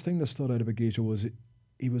 The first thing that stood out about Geezer was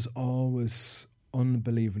he was always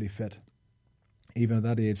unbelievably fit. Even at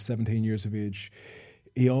that age, 17 years of age,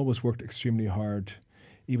 he always worked extremely hard.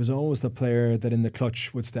 He was always the player that in the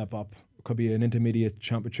clutch would step up. It could be an intermediate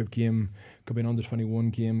championship game, could be an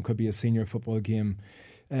under-21 game, could be a senior football game.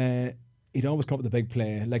 He'd always come up with the big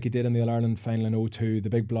play, like he did in the All-Ireland final in 2002, the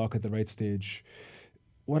big block at the right stage.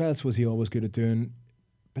 What else was he always good at doing?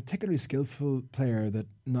 Particularly skillful player that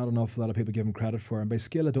not an awful lot of people give him credit for. And by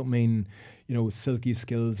skill, I don't mean, silky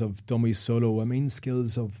skills of dummy solo. I mean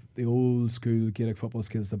skills of the old school Gaelic football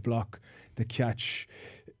skills, the block, the catch,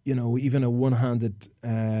 even a one-handed,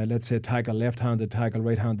 let's say tackle, left-handed tackle,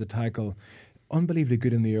 right-handed tackle. Unbelievably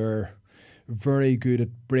good in the air. very good at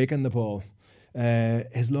breaking the ball.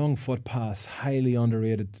 His long foot pass, highly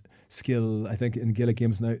underrated skill. I think in Gaelic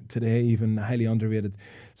games now today, even highly underrated.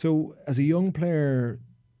 So as a young player,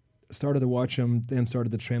 started to watch him, then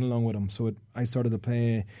started to train along with him. So I started to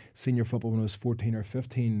play senior football when I was 14 or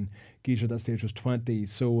 15. Geezer at that stage was 20.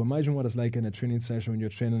 So imagine what it's like in a training session when you're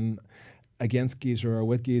training against Geezer or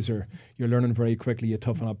with Geezer. You're learning very quickly, you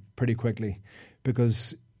toughen up pretty quickly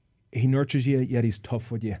because he nurtures you, yet he's tough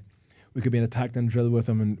with you. We could be in a tackling drill with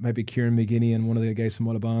him, and maybe Kieran McGinney and one of the guys from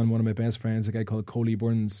Mullaban, one of my best friends, a guy called Coley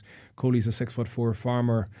Burns. Coley's a 6'4"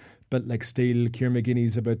 farmer, built like steel. Kieran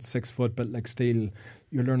McGinney's about 6 foot, built like steel.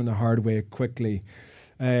 You're learning the hard way quickly.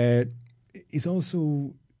 He's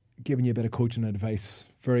also giving you a bit of coaching advice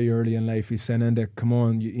very early in life. He's saying, Enda, come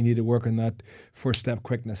on, you need to work on that first step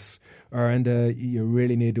quickness. Or Enda, you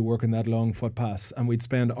really need to work on that long foot pass. And we'd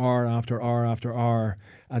spend hour after hour after hour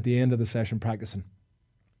at the end of the session practicing.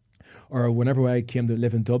 Or whenever I came to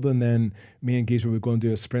live in Dublin, then me and Geezer would go and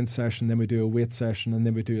do a sprint session, then we'd do a weight session, and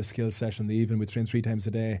then we'd do a skill session in the evening. We'd train 3 times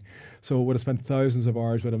a day. So I would have spent thousands of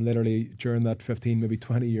hours with him literally during that 15, maybe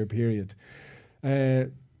 20-year period.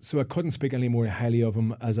 So I couldn't speak any more highly of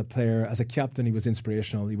him as a player. As a captain, he was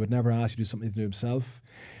inspirational. He would never ask you to do something to do himself.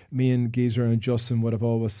 Me and Geezer and Justin would have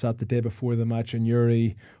always sat the day before the match in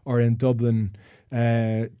Uri or in Dublin.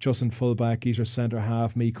 Justin fullback, Geezer centre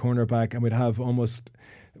half, me cornerback, and we'd have almost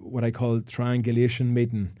what I call triangulation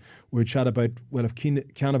meeting. We'd chat about, well, if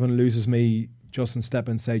Canavan loses me, Justin step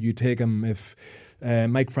inside, you take him. If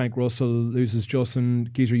Mike Frank Russell loses Justin,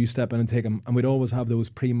 Geezer, you step in and take him. And we'd always have those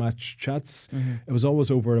pre-match chats. Mm-hmm. It was always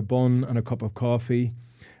over a bun and a cup of coffee.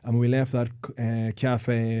 And when we left that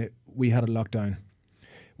cafe, we had a lockdown.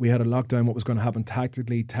 We had a lockdown what was going to happen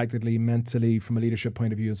tactically, mentally, from a leadership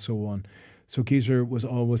point of view and so on. So Geezer was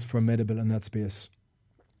always formidable in that space.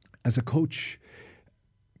 As a coach,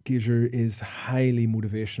 Geezer is highly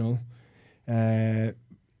motivational,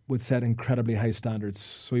 would set incredibly high standards.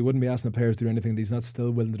 So he wouldn't be asking the players to do anything that he's not still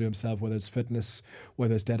willing to do himself, whether it's fitness,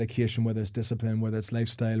 whether it's dedication, whether it's discipline, whether it's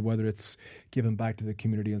lifestyle, whether it's giving back to the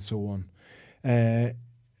community and so on.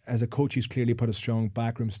 As a coach, he's clearly put a strong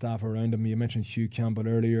backroom staff around him. You mentioned Hugh Campbell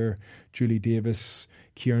earlier, Julie Davis,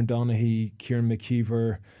 Kieran Donaghy, Kieran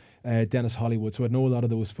McKeever, Dennis Hollywood. So I know a lot of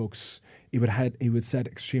those folks. He would set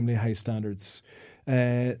extremely high standards.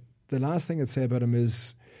 The last thing I'd say about him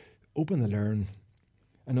is open to learn.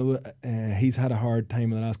 I know he's had a hard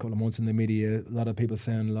time in the last couple of months in the media. A lot of people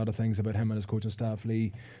saying a lot of things about him and his coaching staff.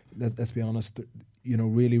 Lee, let's be honest,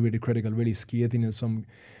 really, really critical, really scathing in some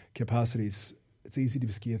capacities. It's easy to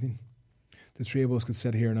be scathing. The three of us could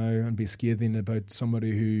sit here now and be scathing about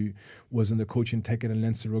somebody who was in the coaching ticket in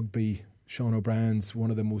Leinster Rugby. Sean O'Brien's one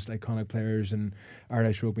of the most iconic players in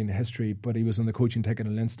Irish rugby in history, but he was on the coaching ticket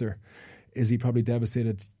in Leinster. Is he probably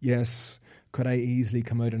devastated? Yes. Could I easily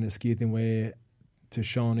come out in a scathing way to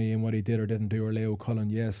Shawnee and what he did or didn't do, or Leo Cullen?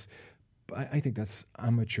 Yes. But I think that's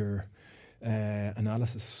amateur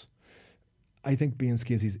analysis. I think being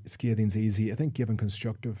scathing's easy. I think giving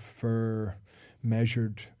constructive, fair,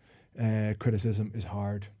 measured criticism is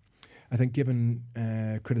hard. I think giving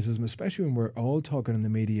criticism, especially when we're all talking in the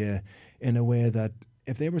media in a way that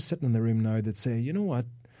if they were sitting in the room now, they'd say, you know what,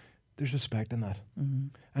 there's respect in that. Mm-hmm.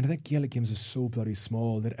 And I think Gaelic games is so bloody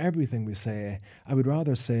small that everything we say, I would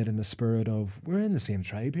rather say it in the spirit of, we're in the same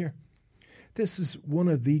tribe here. This is one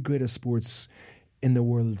of the greatest sports in the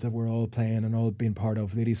world that we're all playing and all being part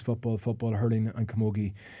of, ladies football, hurling and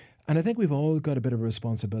camogie. And I think we've all got a bit of a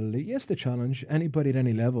responsibility. Yes, the challenge, anybody at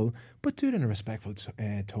any level, but do it in a respectful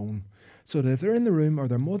tone. So that if they're in the room, or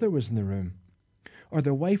their mother was in the room, or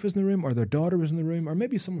their wife was in the room, or their daughter was in the room, or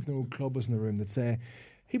maybe someone from the old club was in the room, that say,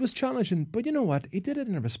 he was challenging, but you know what, he did it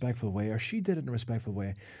in a respectful way, or she did it in a respectful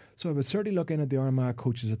way. So I would certainly look in at the Armagh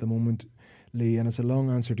coaches at the moment, Lee, and it's a long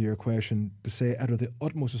answer to your question, to say out of the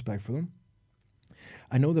utmost respect for them.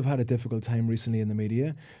 I know they've had a difficult time recently in the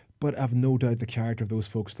media, but I've no doubt the character of those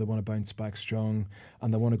folks that want to bounce back strong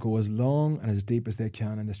and they want to go as long and as deep as they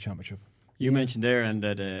can in this championship. You mentioned there and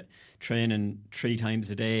that training 3 times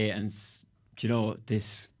a day, and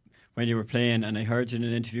this when you were playing, and I heard you in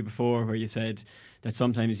an interview before where you said that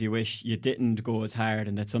sometimes you wish you didn't go as hard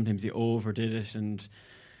and that sometimes you overdid it, and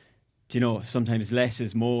sometimes less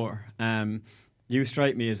is more. You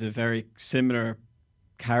strike me as a very similar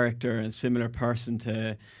character and similar person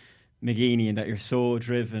to McGeaney, in that you're so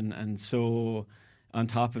driven and so on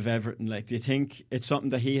top of everything. Like, do you think it's something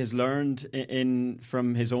that he has learned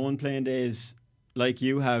from his own playing days, like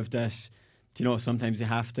you have, that sometimes you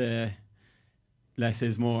have to, less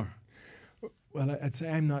is more? Well, I'd say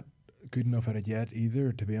I'm not good enough at it yet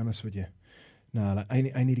either, to be honest with you. No, I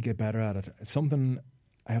need to get better at it. It's something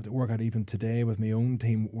I have to work out even today with my own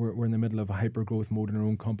team. We're in the middle of a hyper growth mode in our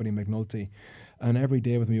own company, McNulty, and every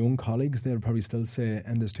day with my own colleagues, they'll probably still say,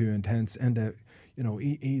 "Enda's too intense. Enda,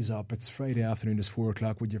 ease up. It's Friday afternoon. It's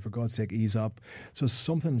 4:00. Would you, for God's sake, ease up?" So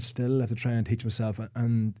something still I have to try and teach myself,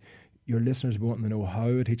 and your listeners will want to know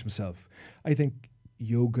how I teach myself. I think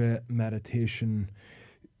yoga, meditation,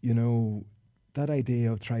 that idea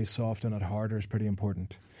of try softer, not harder, is pretty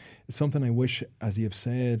important. It's something I wish, as you've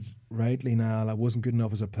said rightly, Niall, I wasn't good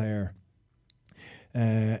enough as a player.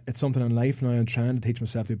 It's something in life now I'm trying to teach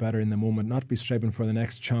myself to be better in the moment, not be striving for the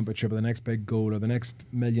next championship or the next big goal or the next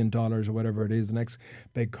 $1 million or whatever it is, the next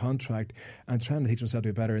big contract, and trying to teach myself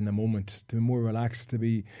to be better in the moment, to be more relaxed, to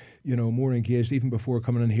be more engaged. Even before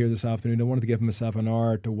coming in here this afternoon, I wanted to give myself an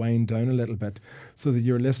hour to wind down a little bit so that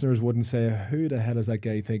your listeners wouldn't say, "Who the hell does that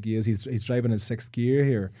guy think he is? He's driving in 6th gear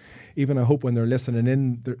here." Even I hope when they're listening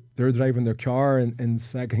in, they're driving their car in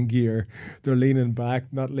 2nd gear, they're leaning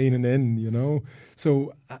back, not leaning in,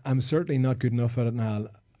 So I'm certainly not good enough at it now.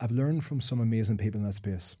 I've learned from some amazing people in that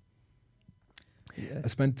space. Yeah. I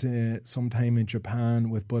spent some time in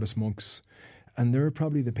Japan with Buddhist monks, and they're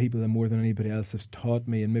probably the people that more than anybody else has taught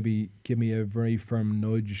me and maybe give me a very firm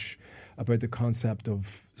nudge about the concept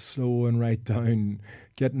of slowing right down,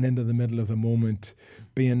 getting into the middle of the moment,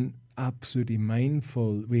 being absolutely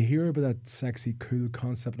mindful. We hear about that sexy, cool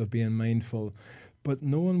concept of being mindful, but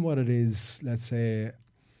knowing what it is, let's say,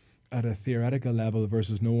 at a theoretical level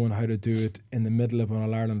versus knowing how to do it in the middle of an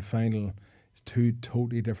All-Ireland final, is two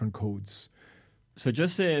totally different codes. So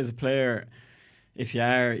just say as a player, if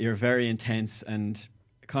you're very intense, and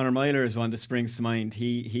Conor Myler is one that springs to mind.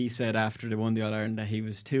 He said after they won the All-Ireland that he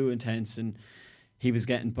was too intense and he was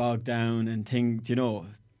getting bogged down and things,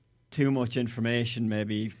 too much information,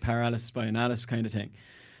 maybe paralysis by analysis kind of thing.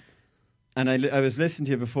 And I was listening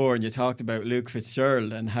to you before, and you talked about Luke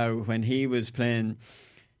Fitzgerald and how when he was playing,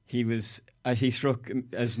 he struck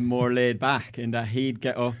as more laid back in that he'd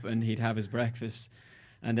get up and he'd have his breakfast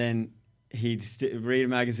and then he'd read a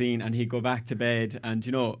magazine and he'd go back to bed and,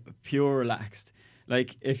 pure relaxed.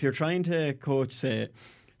 Like if you're trying to coach, say,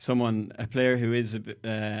 a player who is a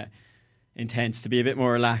bit intense, to be a bit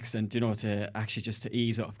more relaxed and, to actually just to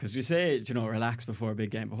ease up. Because we say, relax before a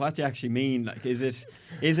big game, but what do you actually mean? Like, is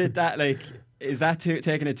it that, like, is that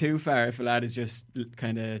taking it too far if a lad is just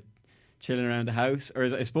kind of chilling around the house? Or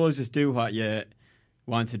I suppose just do what you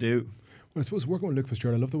want to do? Well, I suppose working with Luke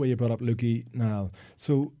Fitzgerald, I love the way you brought up Lukey now.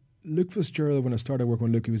 So Luke Fitzgerald, when I started working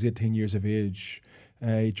with Luke, he was 18 years of age.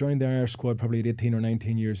 He joined the Irish squad probably at 18 or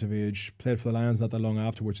 19 years of age, played for the Lions not that long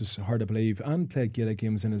after, which is hard to believe, and played Gaelic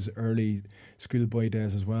games in his early schoolboy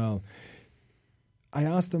days as well. I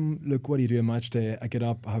asked him, "Look, what do you do on match day? I get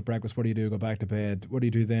up, I have breakfast, what do you do? I go back to bed. What do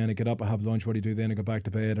you do then? I get up, I have lunch, what do you do then? I go back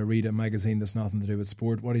to bed. I read a magazine that's nothing to do with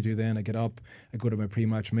sport. What do you do then? I get up, I go to my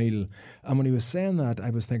pre-match meal." And when he was saying that, I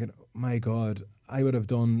was thinking, my God, I would have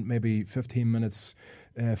done maybe 15 minutes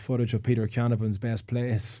footage of Peter Canavan's best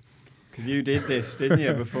plays. Because you did this, didn't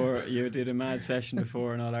you, before you did a mad session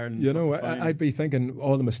before an All-Ireland I'd be thinking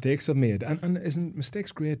all the mistakes I've made. And isn't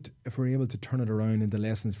mistakes great if we're able to turn it around into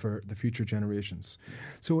lessons for the future generations?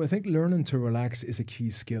 So I think learning to relax is a key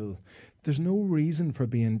skill. There's no reason for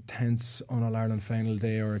being tense on an All-Ireland final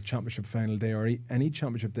day or a championship final day or any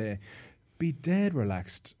championship day. Be dead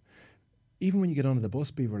relaxed. Even when you get onto the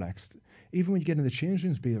bus, be relaxed. Even when you get in the change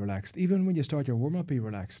rooms, be relaxed. Even when you start your warm-up, be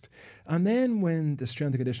relaxed. And then when the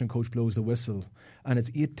strength and conditioning coach blows the whistle and it's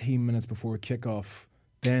 18 minutes before kick-off,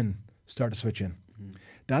 then start to switch in.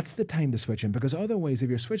 That's the time to switch in, because otherwise, if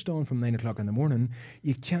you're switched on from 9 o'clock in the morning,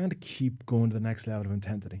 you can't keep going to the next level of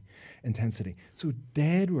intensity. So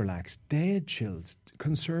dead relaxed, dead chilled,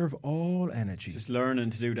 conserve all energy. Just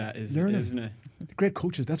learning to do that, isn't it? Great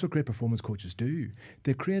coaches, that's what great performance coaches do.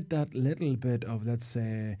 They create that little bit of, let's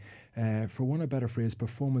say, for one of a better phrase,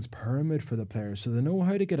 performance pyramid for the players. So they know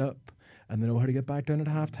how to get up, and they know how to get back down at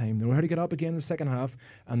half-time. They know how to get up again in the second half,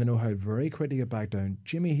 and they know how very quickly to get back down.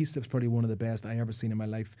 Jimmy Heaslip's probably one of the best I ever seen in my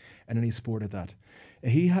life in any sport at that.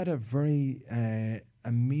 He had a very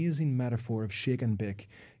amazing metaphor of shake and bake.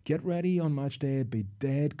 Get ready on match day, be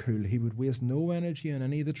dead cool. He would waste no energy on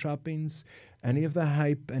any of the trappings, any of the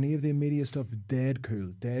hype, any of the immediate stuff. Dead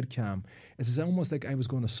cool, dead calm. It's almost like I was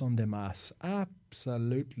going to Sunday Mass.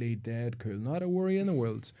 Absolutely dead cool. Not a worry in the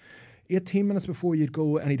world. 18 minutes before you'd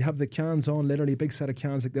go, and he'd have the cans on, literally a big set of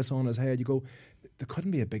cans like this on his head. You go, there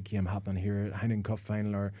couldn't be a big game happening here, Heineken Cup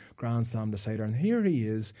final or Grand Slam decider. And here he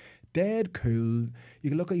is, dead cool. You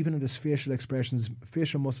can look even at his facial expressions,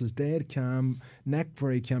 facial muscles, dead calm, neck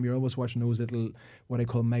very calm. You're always watching those little, what I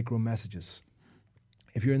call micro messages.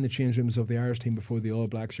 If you're in the change rooms of the Irish team before the All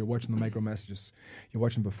Blacks, you're watching the micro messages. You're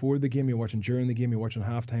watching before the game, you're watching during the game, you're watching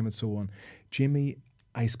halftime and so on. Jimmy,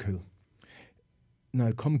 ice cool.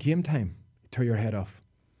 Now, come game time, tear your head off.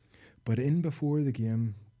 But in before the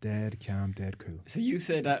game, dead calm, dead cool. So you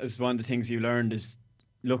said that was one of the things you learned is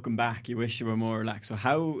looking back, you wish you were more relaxed. So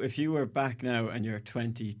how, if you were back now and you're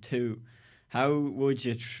 22, how would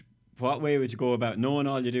you, what way would you go about, knowing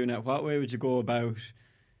all you do now, what way would you go about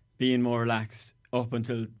being more relaxed up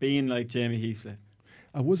until being like Jamie Heaslett?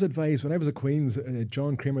 I was advised when I was at Queen's,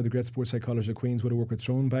 John Kramer, the great sports psychologist at Queen's, would have worked with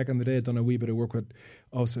Throne back in the day, done a wee bit of work with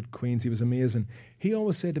us at Queen's. He was amazing. He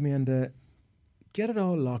always said to me, and get it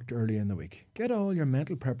all locked early in the week. Get all your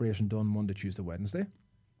mental preparation done Monday, Tuesday, Wednesday.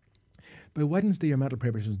 By Wednesday, your mental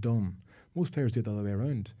preparation is done. Most players do it the other way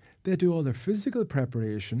around. They do all their physical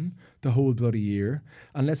preparation the whole bloody year,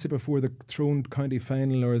 and let's say before the Throne County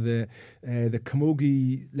final or the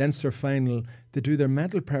Camogie Leinster final, they do their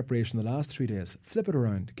mental preparation the last 3 days. Flip it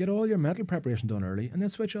around. Get all your mental preparation done early, and then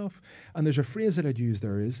switch off. And there's a phrase that I'd use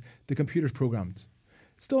there is, the computer's programmed.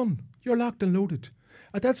 It's done. You're locked and loaded.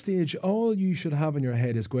 At that stage, all you should have in your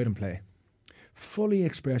head is go out and play. Fully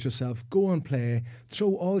express yourself, go and play,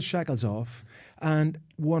 throw all shackles off, and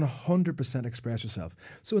 100% express yourself.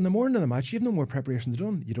 So in the morning of the match, you have no more preparation to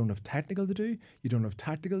do. You don't have technical to do, you don't have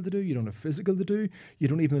tactical to do, you don't have physical to do, you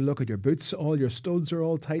don't even look at your boots, all your studs are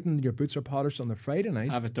all tightened, your boots are polished on the Friday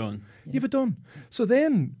night. Have it done. You have it done. So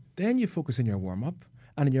then you focus in your warm-up,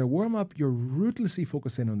 and in your warm-up, you're ruthlessly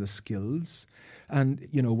focusing on the skills and,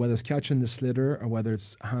 you know, whether it's catching the sliotar or whether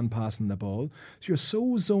it's hand passing the ball. So you're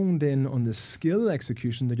so zoned in on the skill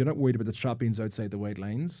execution that you're not worried about the trappings outside the white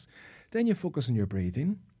lines. Then you focus on your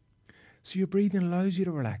breathing. So your breathing allows you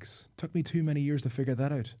to relax. Took me too many years to figure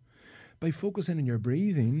that out. By focusing on your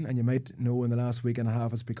breathing, and you might know in the last week and a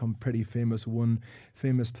half it's become pretty famous, one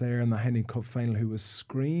famous player in the Heineken Cup final who was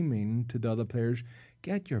screaming to the other players,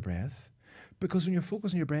 get your breath. Because when you're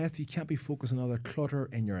focusing on your breath, you can't be focusing on all the clutter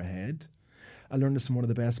in your head. I learned this from one of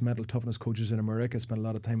the best mental toughness coaches in America. I spent a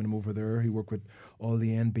lot of time with him over there. He worked with all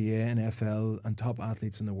the NBA, NFL and top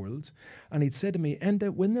athletes in the world. And he'd said to me,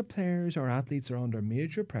 Enda, when the players or athletes are under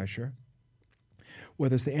major pressure,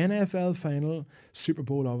 whether it's the NFL final, Super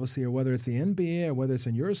Bowl obviously, or whether it's the NBA or whether it's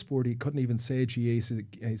in your sport, he couldn't even say GA. He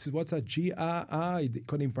said, what's that? G-A-A? He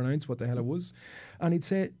couldn't even pronounce what the hell it was. And he'd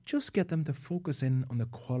say, just get them to focus in on the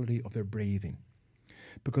quality of their breathing.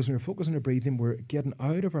 Because when we're focusing on our breathing, we're getting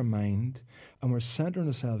out of our mind and we're centering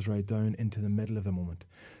ourselves right down into the middle of the moment.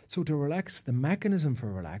 So to relax, the mechanism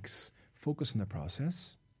for relax, focus on the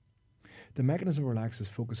process. The mechanism of relax is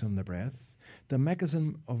focus on the breath. The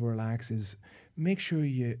mechanism of relax is make sure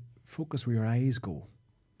you focus where your eyes go.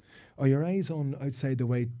 Are your eyes on outside the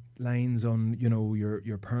white lines on, you know,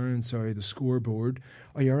 your parents or the scoreboard?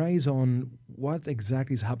 Are your eyes on what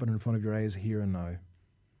exactly is happening in front of your eyes here and now?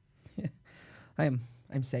 Yeah,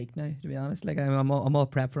 I'm psyched now, to be honest. Like I'm all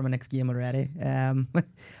prepped for my next game already.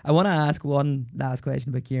 I want to ask one last question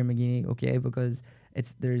about Kieran McGeeney, okay? Because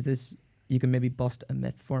there's this, you can maybe bust a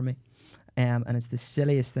myth for me. And it's the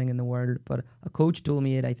silliest thing in the world, but a coach told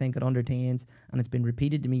me it, I think, at under 10s, and it's been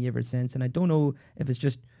repeated to me ever since. And I don't know if it's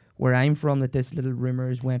just where I'm from that this little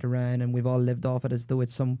rumours went around and we've all lived off it as though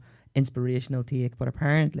it's some inspirational take. But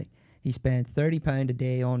apparently, he spent £30 a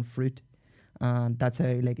day on fruit, and that's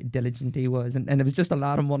how diligent he was. And it was just a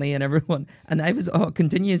lot of money, and everyone. And I was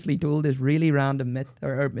continuously told this really random myth,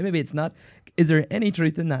 or maybe it's not. Is there any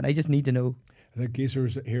truth in that? I just need to know. I think Geezer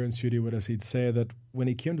was here in studio with us. He'd say that when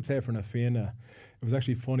he came to play for Nafena, it was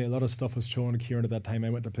actually funny. A lot of stuff was shown to Kieran at that time. I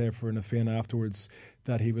went to play for Nafena afterwards,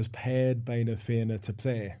 that he was paid by Nafena to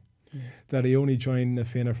play. Yes. That he only joined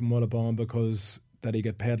Nafena from Mullabon because that he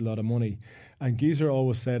got paid a lot of money. And Geezer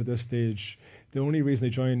always said at this stage, the only reason he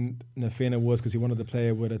joined Nafena was because he wanted to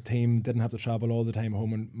play with a team, didn't have to travel all the time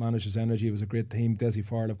home and manage his energy. It was a great team. Desi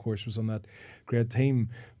Farrell, of course, was on that great team.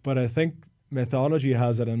 But I think mythology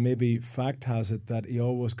has it, and maybe fact has it, that he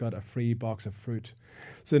always got a free box of fruit.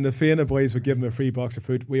 So the Nafena boys would give him a free box of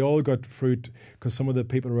fruit. We all got fruit because some of the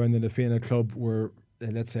people around the Nafena club were,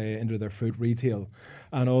 let's say, into their fruit retail,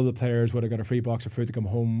 and all the players would have got a free box of fruit to come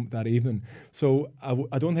home that evening. So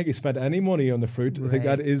I don't think he spent any money on the fruit. Right. I think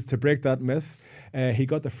that is to break that myth. He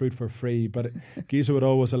got the fruit for free, but Geezer would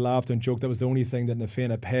always have laughed and joked that was the only thing that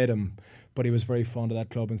Nafena paid him, but he was very fond of that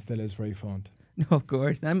club and still is very fond. No, of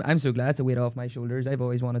course. I'm so glad it's a weight off my shoulders. I've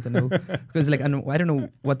always wanted to know. Because I don't know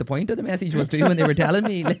what the point of the message was too when they were telling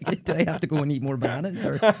me, do I have to go and eat more bananas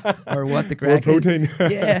or what the crack more protein.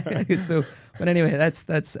 Is? Yeah. So, but anyway,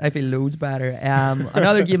 that's I feel loads better.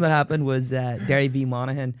 Another game that happened was Derry v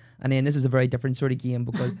Monaghan. And then this is a very different sort of game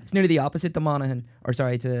because it's nearly the opposite to Monaghan,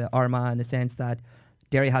 to Armagh, in the sense that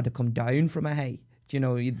Derry had to come down from a high. You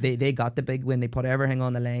know, they got the big win. They put everything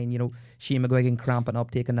on the line. You know, Shane McGuigan cramping up,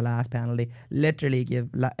 taking the last penalty. Literally give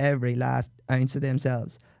every last ounce of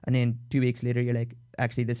themselves. And then 2 weeks later, you're like,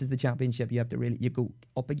 actually, this is the championship. You have to you go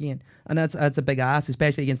up again. And that's a big ask,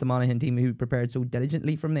 especially against the Monaghan team who prepared so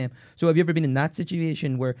diligently from them. So have you ever been in that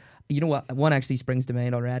situation where, you know what, one actually springs to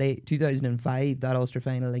mind already. 2005, that Ulster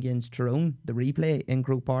final against Tyrone, the replay in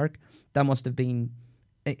Croke Park, that must have been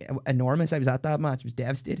enormous. I was at that match. I was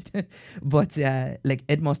devastated. But like,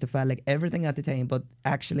 it must have felt like everything at the time, but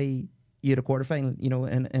actually you had a quarterfinal, you know,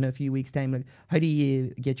 in a few weeks' time. Like, how do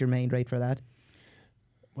you get your mind right for that?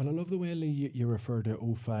 Well, I love the way, Lee, you refer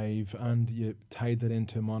to 05 and you tied that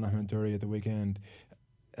into Monaghan and Derry at the weekend.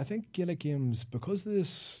 I think Gaelic games, because of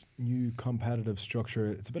this new competitive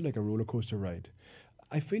structure, it's a bit like a roller coaster ride.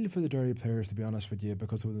 I feel for the Derry players, to be honest with you,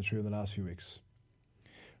 because of what they've been through in the last few weeks.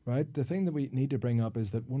 Right? The thing that we need to bring up is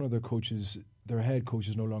that one of their coaches, their head coach,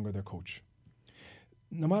 is no longer their coach.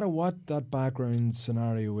 No matter what that background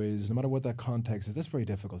scenario is, no matter what that context is, that's very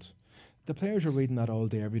difficult. The players are reading that all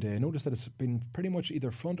day, every day. I noticed that it's been pretty much either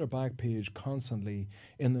front or back page constantly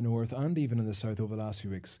in the north and even in the south over the last few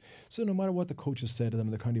weeks. So no matter what the coaches said to them,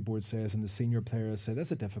 and the county board says, and the senior players say,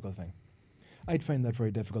 that's a difficult thing. I'd find that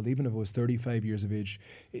very difficult, even if I was 35 years of age.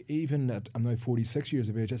 Even at, I'm now 46 years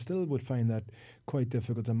of age, I still would find that quite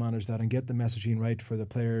difficult to manage that and get the messaging right for the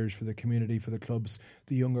players, for the community, for the clubs,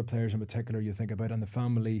 the younger players in particular you think about, and the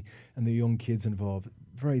family and the young kids involved.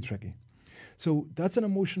 Very tricky. So that's an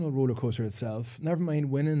emotional roller coaster itself. Never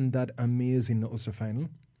mind winning that amazing Ulster final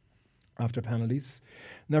after penalties.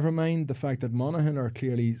 Never mind the fact that Monaghan are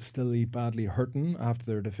clearly still badly hurting after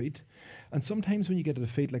their defeat. And sometimes when you get a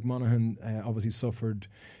defeat like Monaghan obviously suffered,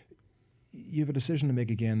 you have a decision to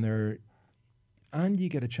make again there, and you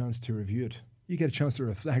get a chance to review it. You get a chance to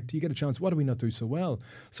reflect. You get a chance, what do we not do so well?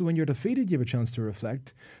 So when you're defeated, you have a chance to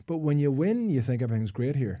reflect. But when you win, you think everything's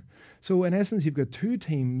great here. So in essence, you've got two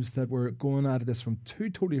teams that were going at this from two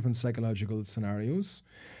totally different psychological scenarios.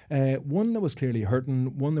 One that was clearly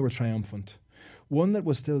hurting, one that were triumphant. One that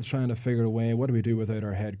was still trying to figure a way, what do we do without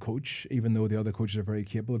our head coach, even though the other coaches are very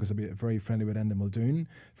capable, because I'll be very friendly with Enda McNulty,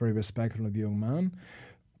 very respectful of the young man.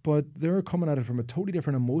 But they're coming at it from a totally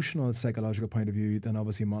different emotional, psychological point of view than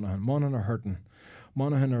obviously Monaghan. Monaghan are hurting.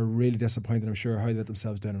 Monaghan are really disappointed, I'm sure, how they let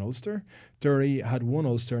themselves down in Ulster. Derry had won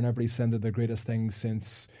Ulster and everybody said that the greatest thing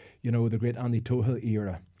since, you know, the great Andy Tohill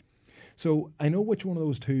era. So I know which one of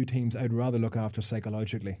those two teams I'd rather look after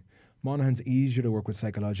psychologically. Monaghan's easier to work with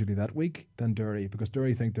psychologically that week than Derry, because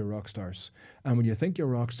Derry think they're rock stars. And when you think you're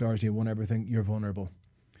rock stars and you won everything, you're vulnerable.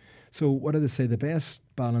 So what do they say? The best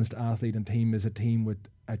balanced athlete and team is a team with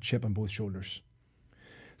a chip on both shoulders.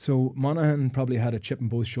 So Monaghan probably had a chip on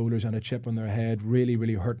both shoulders and a chip on their head, really,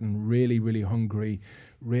 really hurting, really, really hungry,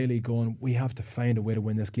 really going, we have to find a way to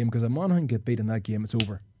win this game, because if Monaghan get beat in that game, it's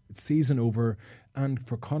over. It's season over. And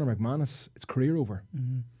for Conor McManus, it's career over.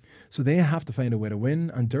 Mm-hmm. So they have to find a way to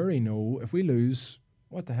win. And Derry know, if we lose,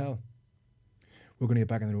 what the hell? We're going to get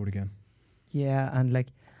back on the road again. Yeah, and like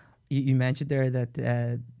you mentioned there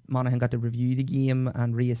that Monaghan got to review the game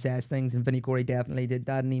and reassess things, and Vinnie Corey definitely did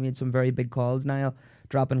that, and he made some very big calls, Niall,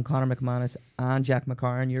 dropping Conor McManus and Jack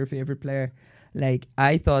McCarron, your favourite player. Like,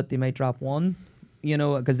 I thought they might drop one, you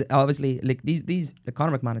know, because obviously, like, these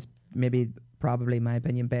Conor McManus, maybe, probably, in my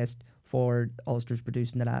opinion, best forward Ulster's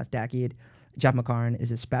produced in the last decade. Jack McCarron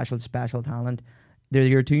is a special talent. They're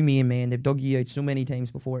your two main men. They've dug you out so many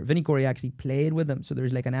times before. Vinnie Corey actually played with them, so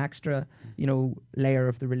there's like an extra, you know, layer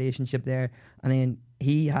of the relationship there. And then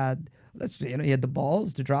he had the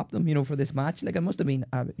balls to drop them, you know, for this match. Like, it must have been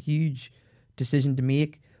a huge decision to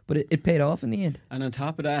make, but it paid off in the end. And on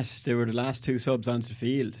top of that, they were the last two subs onto the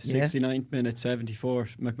field. 69th minute, 74.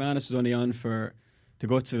 McManus was only on to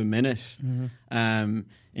go to a minute in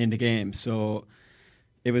the game. So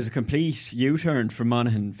it was a complete U-turn for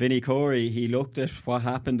Monaghan. Vinnie Corey, he looked at what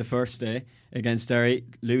happened the first day against Derry,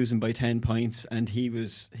 losing by 10 points, and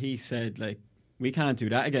he said, like, we can't do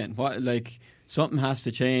that again. Something has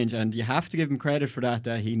to change, and you have to give him credit for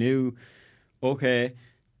that he knew, okay,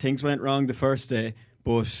 things went wrong the first day,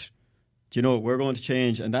 but, you know, we're going to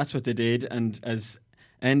change, and that's what they did. And as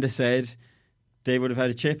Enda said, they would have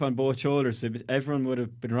had a chip on both shoulders. Everyone would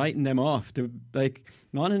have been writing them off.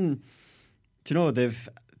 Monaghan, you know, they've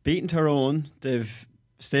beaten Tyrone, they've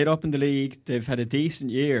stayed up in the league, they've had a decent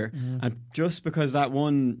year, and just because that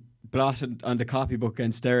one blotted on the copybook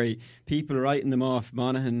against Derry, people are writing them off.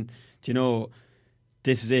 Monaghan, you know,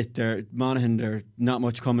 this is it. Monaghan, they're not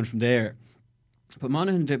much coming from there. But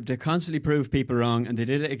Monaghan, they constantly prove people wrong, and they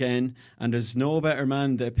did it again. And there's no better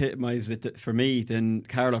man to epitomise it for me than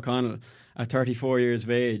Carl O'Connell at 34 years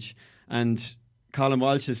of age. And Colin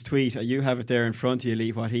Walsh's tweet, you have it there in front of you,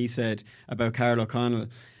 Lee, what he said about Carl O'Connell,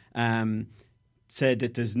 said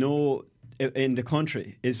that there's no, in the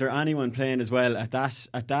country, is there anyone playing as well at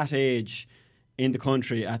that age in the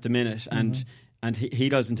country at the minute? And he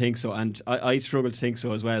doesn't think so, and I struggle to think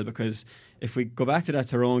so as well, because if we go back to that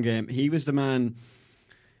Tyrone game, he was the man,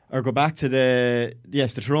 or go back to the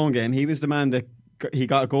Tyrone game, he was the man that he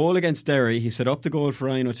got a goal against Derry. He set up the goal for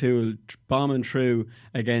Ryan O'Toole, bombing through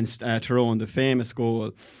against Tyrone, the famous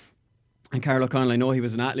goal. And Carl O'Connell, I know he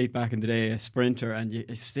was an athlete back in the day, a sprinter, and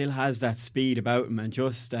he still has that speed about him. And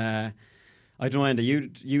just, I don't know,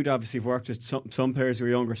 Enda, you'd obviously worked with some players who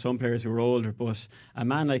were younger, some players who were older, but a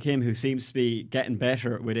man like him who seems to be getting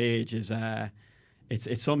better with age is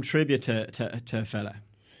it's some tribute to a fella.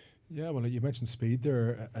 Yeah, well, you mentioned speed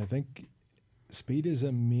there. I think speed is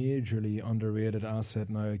a majorly underrated asset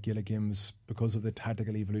now at Gaelic Games because of the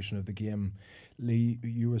tactical evolution of the game. Lee,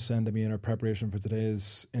 you were saying to me in our preparation for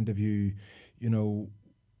today's interview, you know,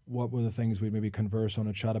 what were the things we'd maybe converse on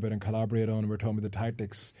and chat about and collaborate on, and we're talking about the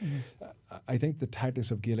tactics. I think the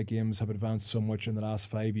tactics of Gaelic Games have advanced so much in the last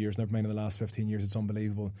 5 years, never mind in the last 15 years, it's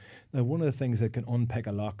unbelievable. Now, one of the things that can unpick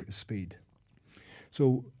a lock is speed.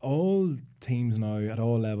 So all teams now at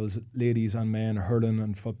all levels, ladies and men, hurling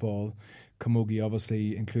and football, camogie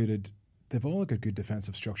obviously included, they've all got good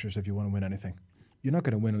defensive structures if you want to win anything. You're not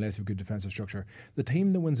going to win unless you have good defensive structure. The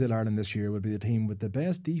team that wins All-Ireland this year would be the team with the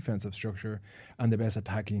best defensive structure and the best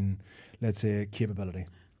attacking, let's say, capability.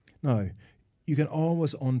 Now, you can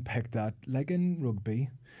always unpick that, like in rugby.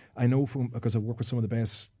 I know because I've worked with some of the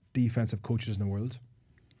best defensive coaches in the world.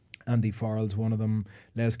 Andy Farrell's one of them,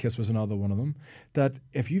 Les Kiss was another one of them, that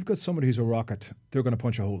if you've got somebody who's a rocket, they're going to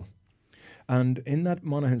punch a hole. And in that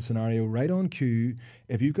Monaghan scenario, right on cue,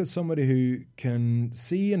 if you've got somebody who can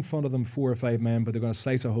see in front of them 4 or 5 men, but they're going to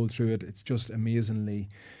slice a hole through it, it's just amazingly,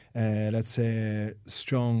 let's say,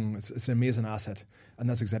 strong. It's an amazing asset. And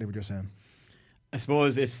that's exactly what you're saying. I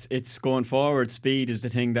suppose it's going forward, speed is the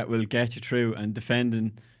thing that will get you through, and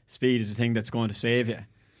defending speed is the thing that's going to save you,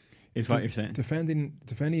 is what you're saying. Defending,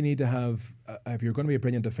 you need to have, if you're going to be a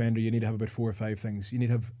brilliant defender, you need to have about 4 or 5 things. You need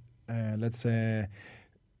to have, let's say,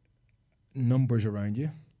 numbers around you.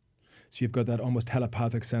 So you've got that almost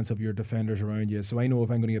telepathic sense of your defenders around you. So I know if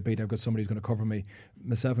I'm going to get beat, I've got somebody who's going to cover me.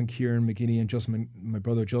 Myself and Kieran McGinney and Justin, my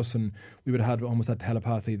brother Justin, we would have had almost that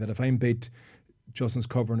telepathy that if I'm beat, Justin's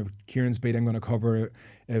covering. If Kieran's beat, I'm going to cover.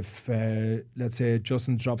 If let's say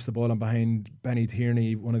Justin drops the ball and behind Benny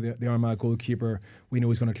Tierney, one of the Armagh goalkeeper, we know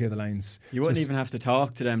he's going to clear the lines. You wouldn't even have to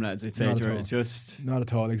talk to them lads, I'd say. It's just not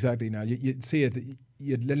at all. Exactly. Now you'd see it.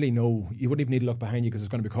 You'd literally know. You wouldn't even need to look behind you because it's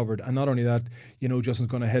going to be covered. And not only that, you know, Justin's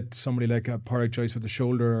going to hit somebody like a Pádraig Joyce with the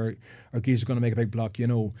shoulder, or Gee's going to make a big block. You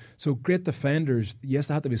know, so great defenders. Yes,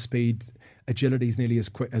 they have to be speed. Agility is nearly as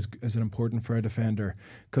quick as important for a defender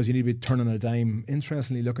because you need to be turning a dime.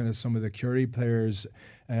 Interestingly, looking at some of the Curie players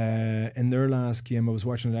in their last game, I was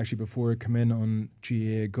watching it actually before it came in on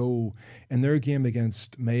GAA Go. In their game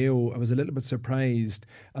against Mayo, I was a little bit surprised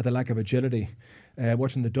at the lack of agility.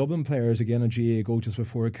 Watching the Dublin players again on GAA Go just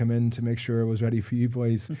before it came in to make sure I was ready for you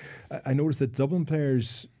boys, I noticed that Dublin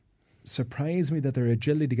players surprised me that their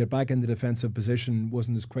agility to get back into defensive position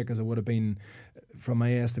wasn't as quick as it would have been from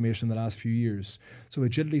my estimation in the last few years. So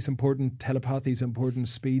agility is important, telepathy is important,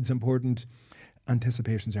 speed's important,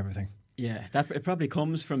 anticipation's everything. Yeah, it probably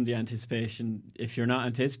comes from the anticipation. If you're not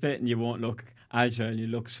anticipating, you won't look agile, you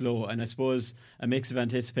look slow. And I suppose a mix of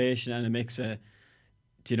anticipation and a mix of,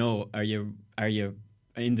 do you know, are you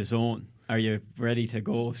in the zone? Are you ready to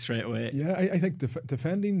go straight away? Yeah, I think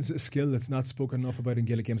defending's a skill that's not spoken enough about in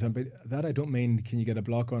Gaelic games. And by that I don't mean can you get a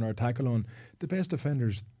block on or a tackle on. The best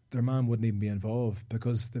defenders, their man wouldn't even be involved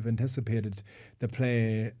because they've anticipated the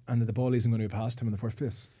play and that the ball isn't going to be passed to him in the first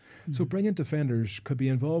place. Mm-hmm. So brilliant defenders could be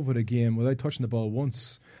involved with a game without touching the ball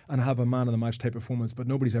once and have a man of the match type performance, but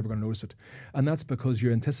nobody's ever going to notice it. And that's because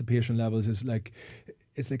your anticipation levels is like,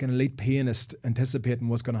 it's like an elite pianist anticipating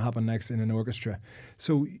what's going to happen next in an orchestra.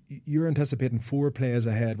 So you're anticipating 4 plays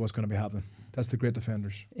ahead what's going to be happening. That's the great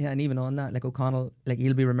defenders. Yeah, and even on that, like O'Connell, like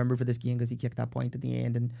he'll be remembered for this game because he kicked that point at the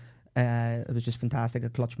end, and it was just fantastic, a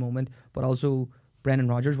clutch moment. But also, Brendan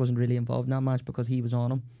Rodgers wasn't really involved in that match because he was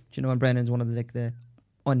on him. Do you know, and Brendan's one of the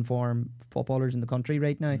unformed footballers in the country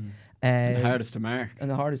right now. And the hardest to mark.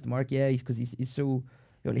 Yeah, because he's so.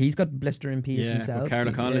 He's got blistering pace himself. Carl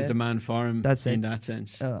O'Connell is the man for him. That's in that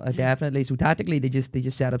sense. Definitely. So tactically, they just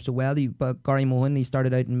set up so well. But Gary Mohan, he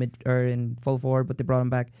started out in full forward, but they brought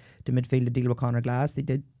him back to midfield to deal with Conor Glass. They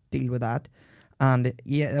did deal with that, and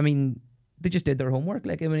yeah, I mean, they just did their homework.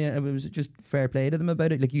 Like, I mean, it was just fair play to them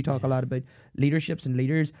about it. Like, you talk a lot about leaderships and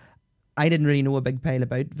leaders. I didn't really know a big pile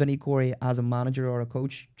about Vinnie Corey as a manager or a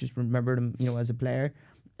coach. Just remembered him, as a player,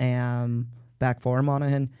 back for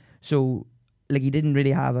Monaghan. So, like, he didn't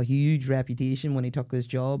really have a huge reputation when he took this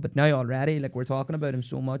job. But now already, like, we're talking about him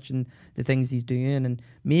so much and the things he's doing and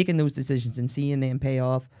making those decisions and seeing them pay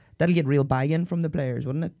off. That'll get real buy-in from the players,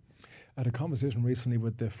 wouldn't it? I had a conversation recently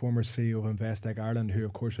with the former CEO of Investec Ireland, who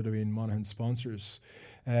of course should have been Monaghan sponsors.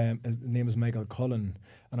 His name is Michael Cullen,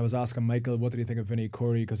 and I was asking Michael, what did he think of Vinnie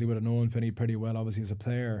Corey, because he would have known Vinnie pretty well, obviously, as a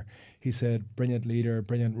player. He said, brilliant leader,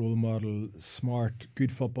 brilliant role model, smart,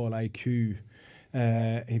 good football IQ.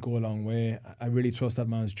 He'd go a long way. I really trust that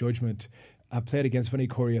man's judgment. I played against Vinnie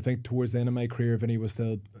Corey. I think towards the end of my career, Vinnie was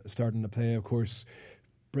still starting to play, of course.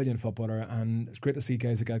 Brilliant footballer, and it's great to see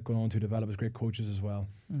guys that get going on to develop as great coaches as well.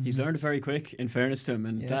 Mm-hmm. He's learned very quick, in fairness to him,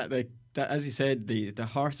 and that, as you said, the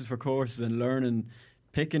horses for courses and learning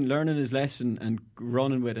his lesson and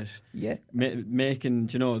running with it. Yeah, making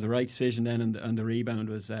the right decision then on the rebound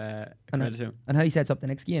was credit to him. And how he sets up the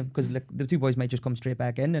next game, because the two boys might just come straight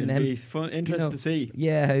back in, and it'll be fun, interesting to see.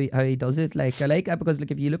 Yeah, how he does it. Like, I like that, because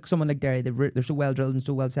like if you look at someone like Derry, they're so well drilled and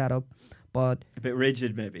so well set up. But a bit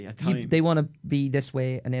rigid maybe at times. They want to be this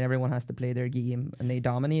way, and then everyone has to play their game and they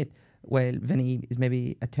dominate. While Vinny is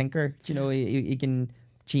maybe a tinker, he can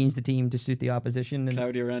change the team to suit the opposition. And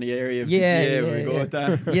Claudio Ranieri of where we go with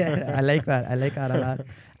that. Yeah, I like that a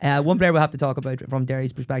lot. One player we'll have to talk about from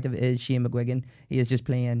Derry's perspective is Shane McGuigan. He is just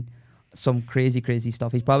playing some crazy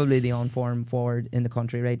stuff. He's probably the on-form forward in the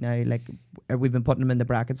country right now. Like, we've been putting him in the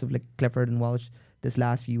brackets of like Clifford and Walsh this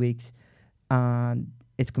last few weeks, and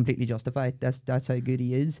it's completely justified. That's how good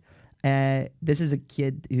he is. This is a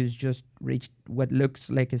kid who's just reached what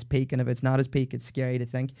looks like his peak, and if it's not his peak, it's scary to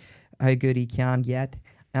think how good he can get.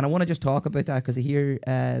 And I want to just talk about that, because I hear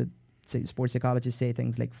sports psychologists say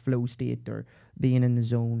things like flow state or being in the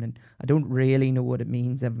zone, and I don't really know what it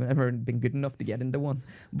means. I've never been good enough to get into one.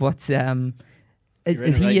 But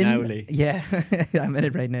is he in? Now, Lee. Yeah, I'm in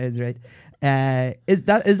it right now. Is right. Is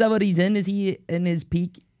that what he's in? Is he in his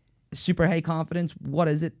peak? Super high confidence? What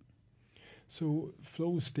is it? So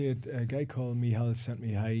flow state, a guy called Michal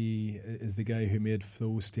Csikszentmihalyi is the guy who made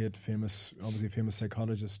flow state famous, obviously a famous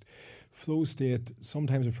psychologist. Flow state,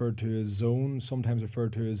 sometimes referred to as zone, sometimes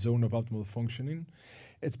referred to as zone of optimal functioning.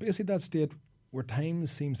 It's basically that state where time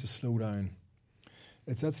seems to slow down.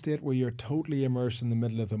 It's that state where you're totally immersed in the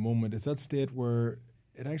middle of the moment. It's that state where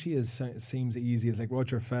it actually seems easy. It's like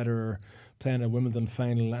Roger Federer playing a Wimbledon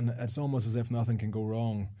final, and it's almost as if nothing can go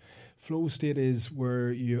wrong. Flow state is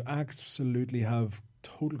where you absolutely have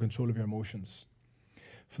total control of your emotions.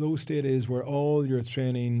 Flow state is where all your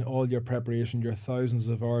training, all your preparation, your thousands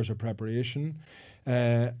of hours of preparation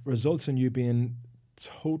results in you being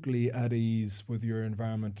totally at ease with your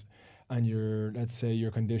environment and your, let's say, your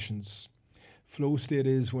conditions. Flow state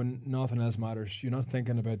is when nothing else matters. You're not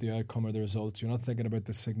thinking about the outcome or the results. You're not thinking about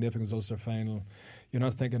the significant results of the final. You're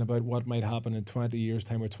not thinking about what might happen in 20 years'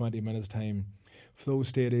 time or 20 minutes' time. Flow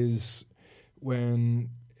state is when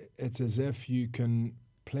it's as if you can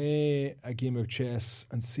play a game of chess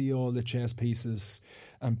and see all the chess pieces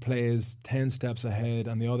and plays 10 steps ahead,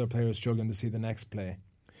 and the other player is struggling to see the next play.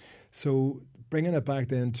 So bringing it back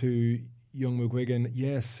then to young McGuigan,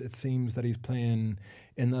 yes, it seems that he's playing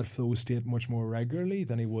in that flow state much more regularly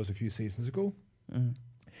than he was a few seasons ago. Mm.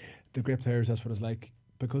 The great players, that's what it's like.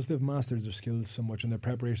 Because they've mastered their skills so much and their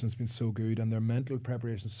preparation has been so good and their mental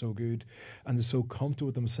preparation is so good and they're so comfortable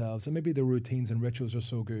with themselves and maybe their routines and rituals are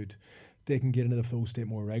so good, they can get into the flow state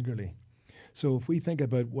more regularly. So if we think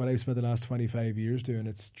about what I've spent the last 25 years doing,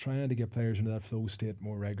 it's trying to get players into that flow state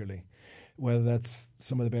more regularly. Whether that's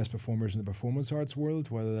some of the best performers in the performance arts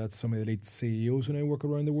world, whether that's some of the elite CEOs who now work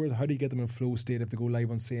around the world, how do you get them in flow state if they go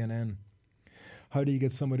live on CNN? How do you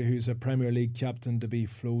get somebody who's a Premier League captain to be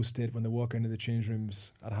flow state when they walk into the change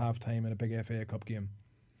rooms at half-time in a big FA Cup game?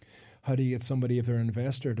 How do you get somebody, if they're an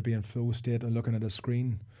investor, to be in flow state and looking at a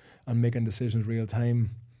screen and making decisions real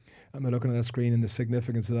time? And they're looking at that screen, and the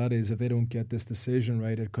significance of that is if they don't get this decision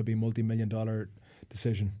right, it could be a multi-million-dollar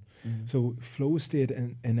decision. Mm-hmm. So flow state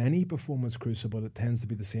in any performance crucible, it tends to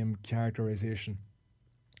be the same characterization.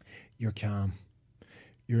 You're calm.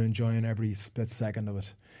 You're enjoying every split second of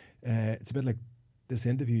it. It's a bit like this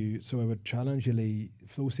interview, so I would challenge you, Lee.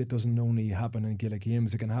 Flow state doesn't only happen in Gaelic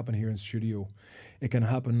games, it can happen here in studio. It can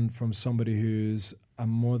happen from somebody who's a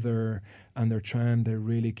mother and they're trying to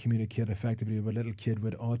really communicate effectively with a little kid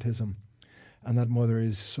with autism. And that mother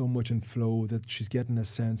is so much in flow that she's getting a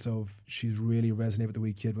sense of she's really resonating with the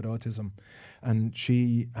wee kid with autism. And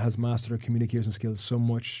she has mastered her communication skills so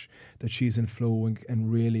much that she's in flow and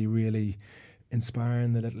really, really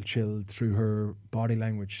inspiring the little child through her body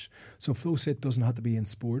language. So flow state doesn't have to be in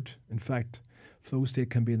sport. In fact, flow state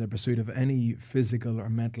can be in the pursuit of any physical or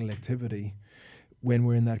mental activity when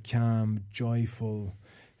we're in that calm, joyful,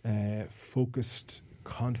 focused,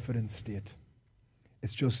 confident state.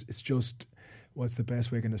 It's just what's the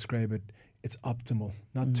best way I can describe it? It's optimal.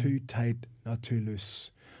 Not too tight, not too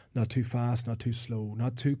loose, not too fast, not too slow,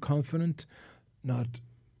 not too confident, not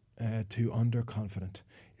too underconfident.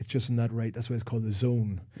 It's just in that right, that's why it's called the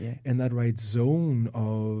zone. Yeah. In that right zone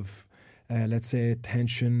of, let's say,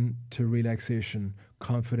 tension to relaxation,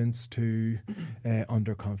 confidence to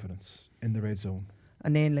underconfidence, in the right zone.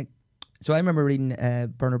 And then, so I remember reading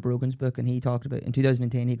Bernard Brogan's book, and he talked about in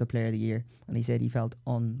 2010 he got Player of the Year, and he said he felt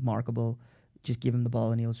unmarkable. Just give him the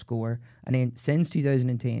ball and he'll score. And then since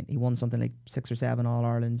 2010, he won something like 6 or 7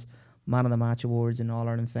 All-Irelands, Man of the Match awards and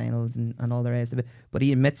All-Ireland finals and all the rest of it. But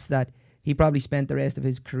he admits that he probably spent the rest of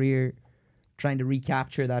his career trying to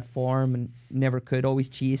recapture that form and never could, always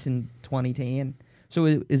chasing 2010. So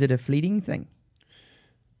is it a fleeting thing?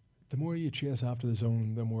 The more you chase after the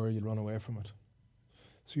zone, the more you run away from it.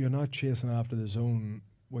 So you're not chasing after the zone.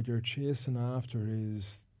 What you're chasing after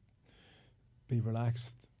is be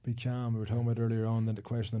relaxed, be calm. We were talking about earlier on, the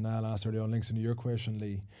question that Niall asked earlier on links into your question,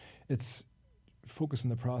 Lee. It's focus on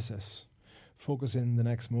the process. Focus in the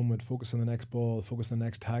next moment. Focus on the next ball. Focus on the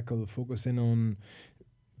next tackle. Focus in on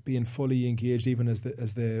being fully engaged even as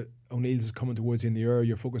the O'Neills is coming towards you in the air.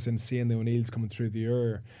 You're focusing on seeing the O'Neills coming through the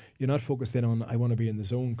air. You're not focused in on I want to be in the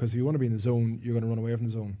zone, because if you want to be in the zone, you're going to run away from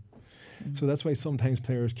the zone. So that's why sometimes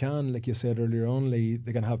players can, like you said earlier on, Lee,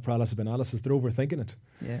 they can have paralysis of analysis. They're overthinking it.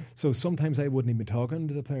 Yeah. So sometimes I wouldn't even be talking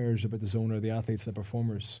to the players about the zone or the athletes, the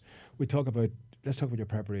performers. Let's talk about your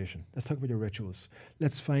preparation. Let's talk about your rituals.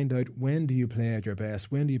 Let's find out, when do you play at your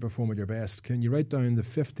best? When do you perform at your best? Can you write down the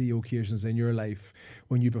 50 occasions in your life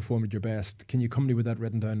when you perform at your best? Can you come to me with that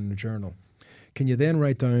written down in a journal? Can you then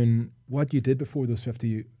write down what you did before those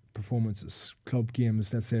 50 performances, club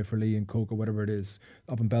games, let's say for Lee and Coke or whatever it is,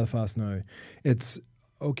 up in Belfast now? It's,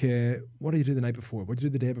 okay, what did you do the night before? What did you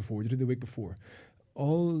do the day before? What did you do the week before?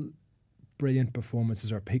 All brilliant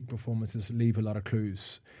performances or peak performances leave a lot of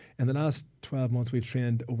clues. In the last 12 months, we've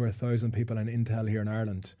trained over 1,000 people in Intel here in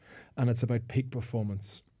Ireland, and it's about peak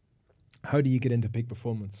performance. How do you get into peak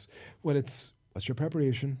performance? Well, what's your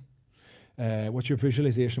preparation? What's your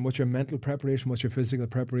visualization? What's your mental preparation? What's your physical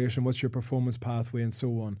preparation? What's your performance pathway, and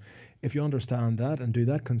so on? If you understand that and do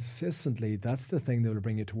that consistently, that's the thing that will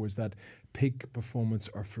bring you towards that peak performance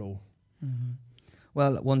or flow. Mm-hmm.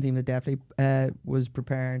 Well, one team that definitely was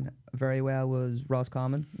preparing very well was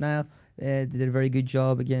Roscommon. Now, they did a very good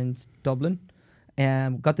job against Dublin.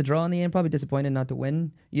 Got the draw in the end, probably disappointed not to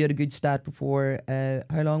win. You had a good stat before.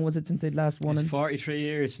 How long was it since they'd last won? It's 43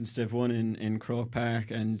 years since they've won in Croke Park.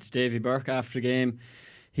 And Davy Burke, after the game,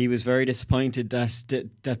 he was very disappointed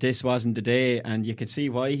that this wasn't the day. And you could see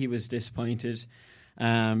why he was disappointed,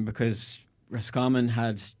 because Roscommon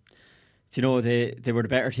had, they were the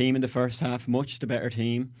better team in the first half, much the better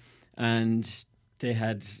team. And they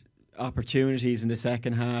had opportunities in the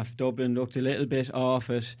second half. Dublin looked a little bit off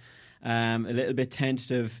it. A little bit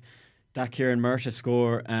tentative. That Kieran Murta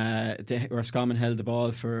score, Roscommon held the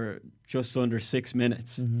ball for just under 6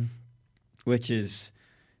 minutes, which is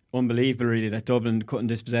unbelievable, really, that Dublin couldn't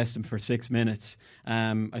dispossess them for 6 minutes.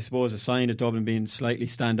 I suppose a sign of Dublin being slightly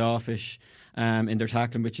standoffish in their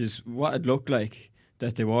tackling, which is what it looked like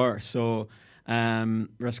that they were. So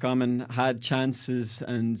Roscommon had chances,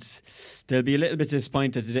 and they'll be a little bit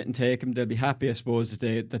disappointed they didn't take them. They'll be happy, I suppose, that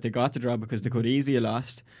they got the draw, because they could easily have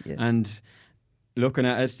lost. Yeah. And looking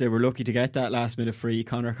at it, they were lucky to get that last minute free.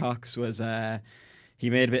 Conor Cox was he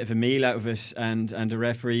made a bit of a meal out of it, and the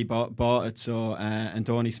referee bought it. So and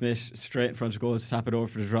Tony Smith straight in front of goal to tap it over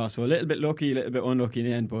for the draw. So a little bit lucky, a little bit unlucky in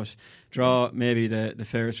the end, but draw maybe the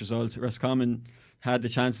fairest result. Roscommon had the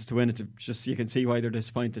chances to win it. Just you can see why they're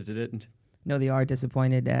disappointed they didn't. No, they are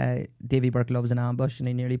disappointed. Davy Burke loves an ambush, and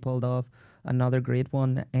he nearly pulled off another great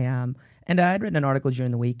one. And I had written an article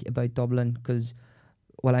during the week about Dublin, because,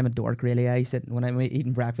 well, I'm a dork, really. I sit, when I'm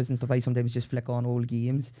eating breakfast and stuff, I sometimes just flick on old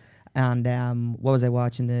games. And what was I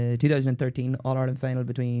watching? The 2013 All-Ireland final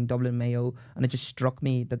between Dublin and Mayo, and it just struck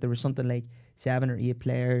me that there was something like 7 or 8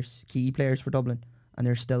 players, key players for Dublin, and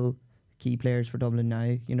they're still key players for Dublin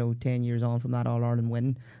now, 10 years on from that All-Ireland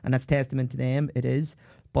win. And that's testament to them, it is.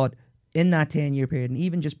 But in that 10-year period, and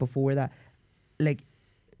even just before that,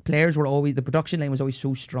 players were always, the production line was always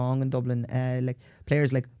so strong in Dublin.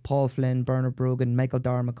 Players like Paul Flynn, Bernard Brogan, Michael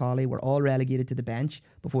Dara McCauley were all relegated to the bench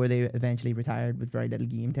before they eventually retired with very little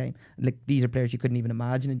game time. These are players you couldn't even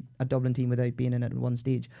imagine a Dublin team without being in it at one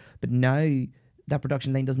stage. But now that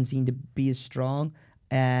production line doesn't seem to be as strong.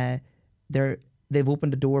 They've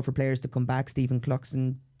opened the door for players to come back, Stephen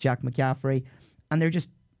Cluxton, Jack McCaffrey, and they're just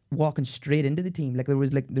walking straight into the team.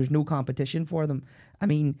 There's no competition for them. I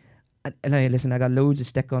mean, and I got loads of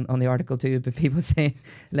stick on the article too, but people saying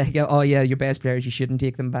oh yeah, your best players, you shouldn't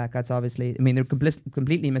take them back. That's obviously, I mean, they're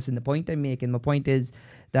completely missing the point I'm making. My point is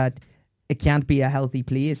that it can't be a healthy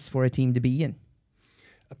place for a team to be in.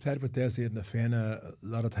 I played with Desi at Nafena, a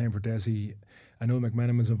lot of time for Desi. I know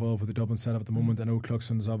McManaman's involved with the Dublin setup at the moment. I know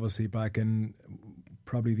Cluxton's obviously back in,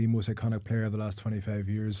 probably the most iconic player of the last 25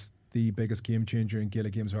 years, the biggest game changer in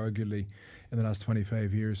Gaelic games arguably in the last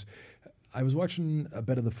 25 years. I was watching a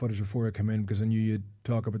bit of the footage before I came in because I knew you'd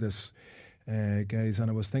talk about this, guys, and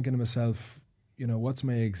I was thinking to myself, what's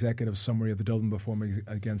my executive summary of the Dublin performance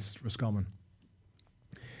against Roscommon?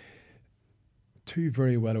 Two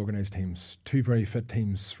very well organised teams, two very fit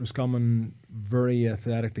teams. Roscommon very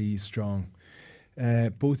athletically strong,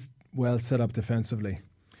 both well set up defensively.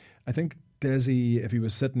 I think Desi, if he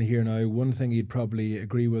was sitting here now, one thing he'd probably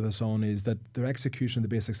agree with us on is that their execution of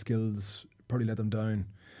the basic skills probably let them down.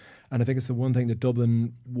 And I think it's the one thing that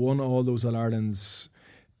Dublin won all those All-Irelands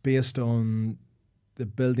based on the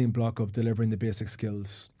building block of delivering the basic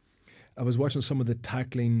skills. I was watching some of the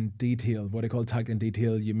tackling detail, what I call tackling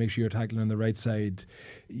detail. You make sure you're tackling on the right side.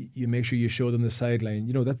 You make sure you show them the sideline.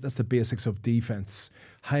 That's the basics of defence.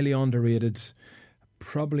 Highly underrated,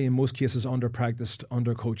 probably in most cases under-practiced,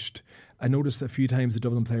 under-coached. I noticed a few times the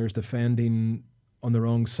Dublin players defending on the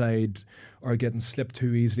wrong side or getting slipped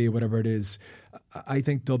too easily or whatever it is. I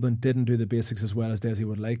think Dublin didn't do the basics as well as Desi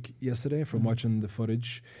would like yesterday from watching the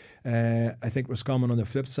footage. I think Roscommon on the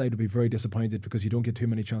flip side would be very disappointed because you don't get too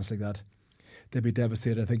many chances like that. They'd be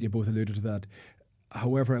devastated. I think you both alluded to that.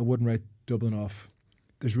 However, I wouldn't write Dublin off.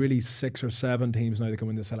 There's really 6 or 7 teams now that can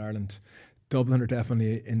win this All-Ireland. Dublin are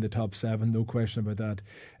definitely in the top 7, no question about that.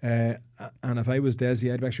 And if I was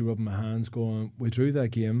Desi, I'd be actually rubbing my hands going, we drew that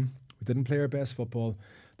game. We didn't play our best football.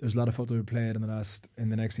 There's a lot of football we played in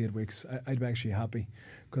the next 8 weeks. I'd be actually happy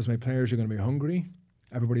because my players are going to be hungry.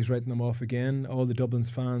 Everybody's writing them off again. All the Dublin's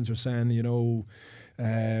fans are saying,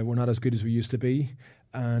 we're not as good as we used to be,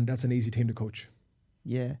 and that's an easy team to coach.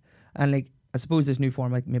 Yeah, and I suppose this new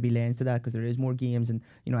format maybe lends to that because there is more games, and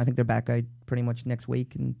I think they're back out pretty much next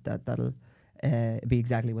week, and that'll be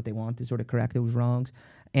exactly what they want to sort of correct those wrongs.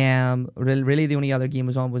 Really, the only other game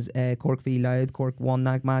was Cork v Louth. Cork won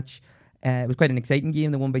that match. It was quite an exciting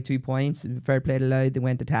game. They won by 2 points. Fair play to Louth. They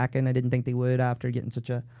went attacking. I didn't think they would after getting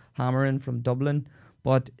such a hammering from Dublin.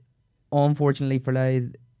 But unfortunately for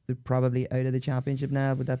Louth, they're probably out of the championship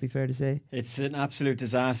now. Would that be fair to say? It's an absolute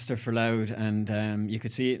disaster for Louth, and you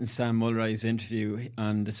could see it in Sam Mulroy's interview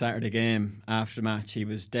on the Saturday game after the match. He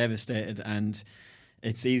was devastated, and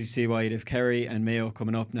it's easy to see why. They've Kerry and Mayo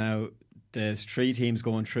coming up now. There's 3 teams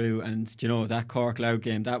going through, and that Cork Louth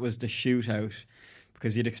game, that was the shootout.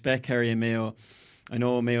 Because you'd expect Kerry and Mayo. I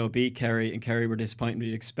know Mayo beat Kerry and Kerry were disappointed, but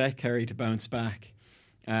you'd expect Kerry to bounce back.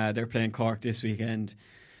 They're playing Cork this weekend.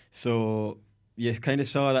 So you kind of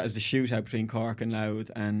saw that as the shootout between Cork and Louth.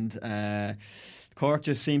 And Cork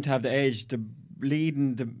just seemed to have the edge. The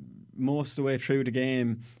leading most of the way through the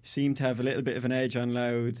game seemed to have a little bit of an edge on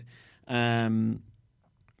Louth. Brian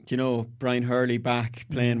Hurley back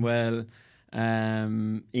playing well.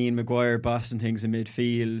 Ian Maguire bossing things in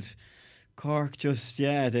midfield. Cork just,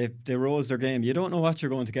 they rose their game. You don't know what you're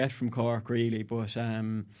going to get from Cork really, but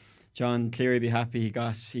John Cleary be happy he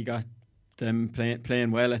got them playing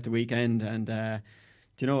well at the weekend, and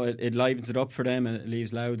it livens it up for them, and it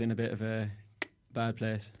leaves Louth in a bit of a bad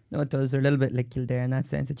place. No, it does. They're a little bit like Kildare in that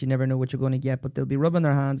sense that you never know what you're going to get, but they'll be rubbing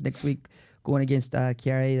their hands next week going against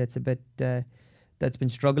Kerry. That's a bit that's been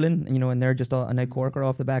struggling, and they're just now Cork are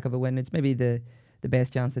off the back of a win. It's maybe the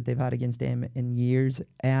best chance that they've had against them in years.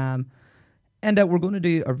 And we're going to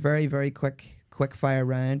do a very, very quick fire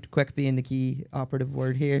round. Quick being the key operative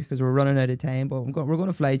word here because we're running out of time, but we're going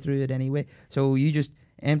to fly through it anyway. So you just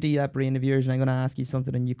empty that brain of yours and I'm going to ask you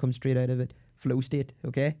something and you come straight out of it. Flow state,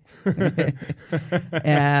 okay?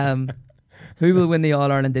 Who will win the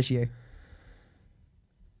All-Ireland this year?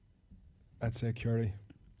 I'd say Kerry.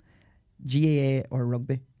 GAA or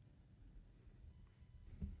rugby?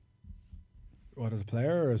 What, as a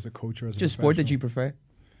player or as a coach or as a just sport that you prefer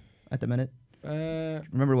at the minute?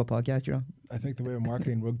 Remember what podcast you're on? I think the way we're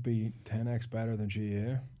marketing rugby 10x better than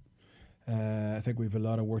GAA. I think we have a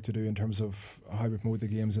lot of work to do in terms of how we promote the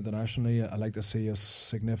games internationally. I'd like to see us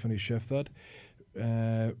significantly shift that.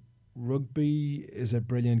 Rugby is a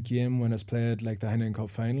brilliant game when it's played like the Heineken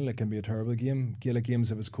Cup final. It can be a terrible game. Gaelic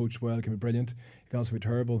games, if it's coached well, can be brilliant. It can also be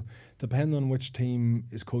terrible. Depending on which team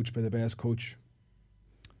is coached by the best coach.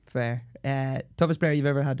 Fair. Toughest player you've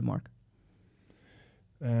ever had to mark?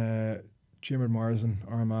 Jimmy Morrison,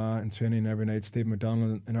 Armagh, in training every night. Steve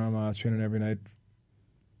McDonald in Armagh, training every night.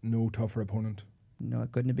 No tougher opponent. No,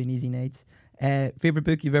 it couldn't have been easy nights. Favourite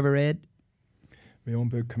book you've ever read? My own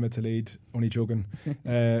book, Commit to Lead. Only joking.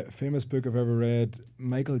 Famous book I've ever read,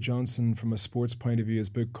 Michael Johnson, from a sports point of view, his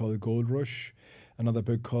book called Gold Rush. Another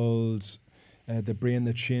book called The Brain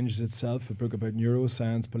That Changes Itself, a book about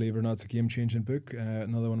neuroscience. Believe it or not, it's a game-changing book.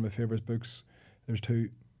 Another one of my favourite books. There's two.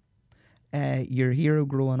 Your hero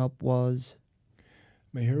growing up was?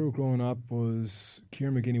 My hero growing up was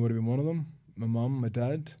Kieran McGinney, would have been one of them. My mum, my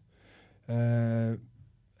dad. A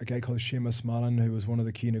guy called Seamus Mallon, who was one of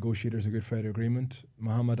the key negotiators of Good Friday Agreement.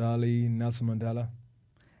 Muhammad Ali, Nelson Mandela.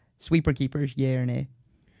 Sweeper keepers, yeah or nay?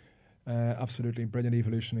 Absolutely. Brilliant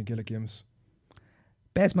Evolution and Gaelic Games.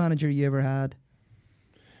 Best manager you ever had?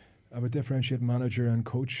 I would differentiate manager and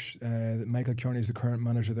coach. Michael Kearney is the current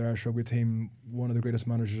manager of the Irish rugby team, one of the greatest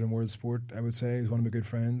managers in world sport, I would say. He's one of my good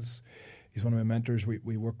friends. He's one of my mentors.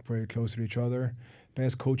 We work very close to each other.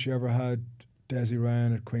 Best coach you ever had, Desi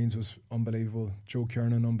Ryan at Queen's, was unbelievable. Joe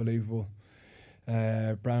Kiernan, unbelievable.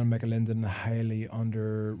 Brian McAlinden, highly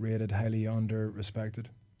underrated, highly under-respected.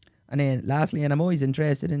 And then lastly, and I'm always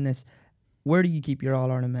interested in this, where do you keep your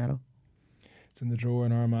All-Ireland medal? It's in the drawer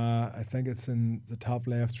in Armagh. I think it's in the top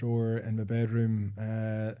left drawer in my bedroom.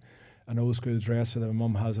 An old school dresser that my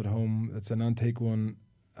mum has at home. It's an antique one.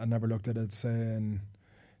 I never looked at it, say, in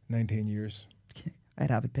 19 years.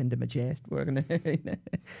 I'd have it pinned to my chest. Enda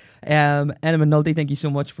McNulty, thank you so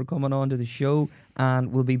much for coming on to the show,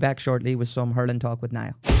 and we'll be back shortly with some hurling talk with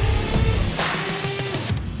Niall.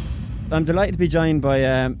 I'm delighted to be joined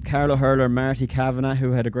by Carlow hurler Marty Kavanagh,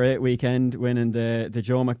 who had a great weekend winning the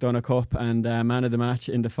Joe McDonagh Cup and man of the match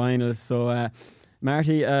in the final. So,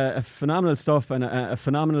 Marty, a phenomenal stuff and a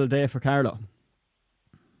phenomenal day for Carlow.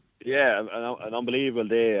 Yeah, an unbelievable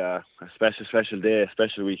day, a special day, a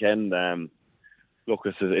special weekend. Look,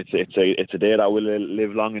 it's a day that will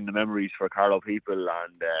live long in the memories for Carlow people,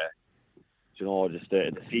 and you know, just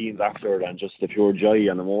the scenes after it, and just the pure joy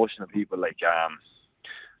and emotion of people. Like,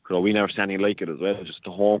 you know, we never seen anything like it as well. Just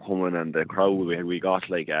the homecoming and the crowd we got,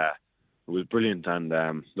 like, it was brilliant.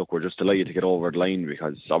 And look, we're just delighted to get over the line,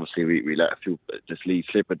 because obviously we let a few just lead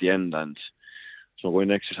slip at the end, and so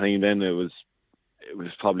going extra time, then it was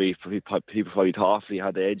probably people probably thought we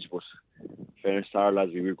had the edge, but fair start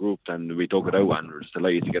lads, we regrouped and we dug it out, and we're just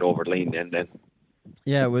delighted to get over the line then.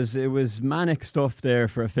 Yeah, it was manic stuff there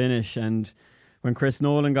for a finish, and when Chris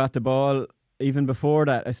Nolan got the ball, even before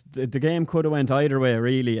that, the game could have went either way,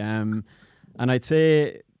 really. And I'd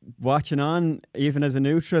say, watching on, even as a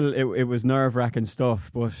neutral, it was nerve-wracking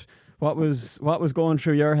stuff. But what was going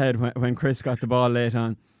through your head when Chris got the ball late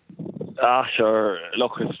on? Sure.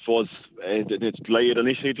 Look, I suppose it's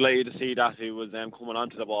initially delighted to see that he was coming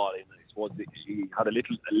onto the ball. I suppose he had a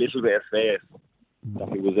little bit of space that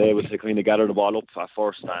he was able to kind of gather the ball up at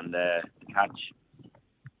first and catch.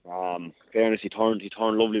 Fairness, he turned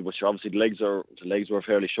lovely, but sure, obviously the legs were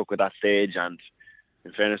fairly shook at that stage. And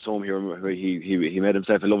in fairness to him, he made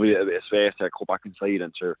himself a lovely bit of space to cut back inside,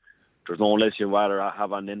 and sure, there's no less you'd rather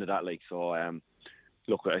have on the end of that. Like, so,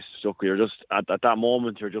 look, you're just at that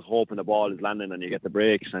moment, you're just hoping the ball is landing and you get the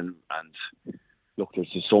breaks, and look, there's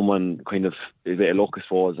just someone kind of a bit of luck, I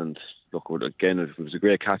suppose. And look, again, it was a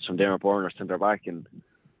great catch from Dermot Byrne, our centre back, and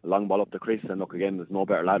a long ball up to Chris. And look, again, there's no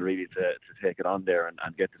better lad really to take it on there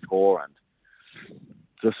and get the score. And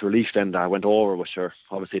just relief then that went over, but sure,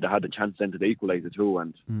 obviously they had the chance then to equalise it too.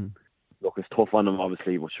 And look, it's tough on them,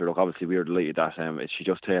 obviously, but sure, look, obviously we were delighted that she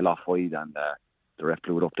just tailed off wide, and the ref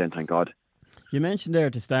blew it up then, thank God. You mentioned there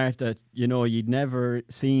to start that, you know, you'd never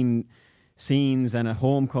seen scenes and a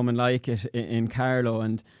homecoming like it in Carlow,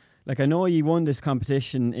 and like, I know you won this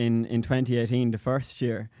competition in 2018, the first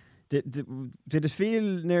year. Did it feel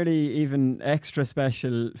nearly even extra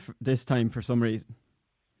special this time for some reason?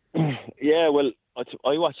 Yeah, well, I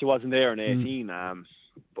actually wasn't there in 18,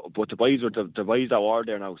 but the boys that were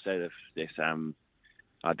there now said this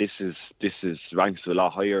is ranks a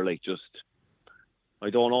lot higher. Like, just, I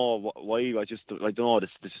don't know why. I don't know.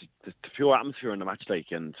 This the pure atmosphere in the match,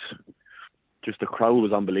 like, and just the crowd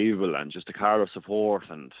was unbelievable, and just the Carlow support,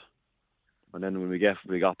 and then when we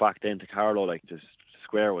got back then to Carlow, like, the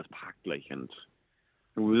square was packed, like, and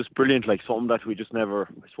it was just brilliant. Like, something that we just never,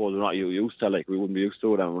 I suppose, we're not used to. Like, we wouldn't be used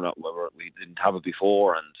to it, and we didn't have it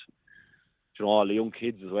before, and you know, all the young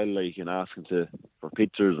kids as well, like, and asking for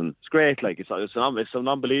pictures, and it's great. Like, it's an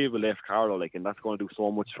unbelievable day for Carlow, like, and that's going to do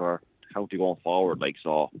so much for county going forward. Like,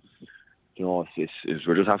 so, you know,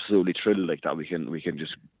 we're just absolutely thrilled, like, that we can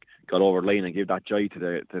just get over the line and give that joy to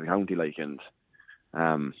the county, like, and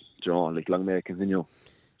Like long may it continue.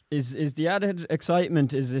 Is the added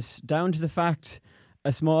excitement, is it down to the fact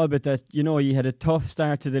a small bit that, you had a tough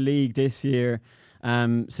start to the league this year,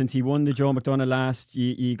 since you won the Joe McDonagh last,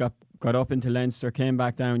 you got up into Leinster, came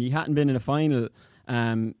back down, you hadn't been in a final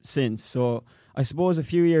since, so I suppose a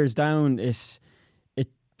few years down it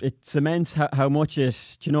cements how much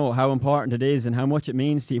how important it is and how much it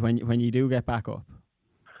means to you when you do get back up.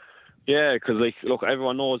 Yeah, because look,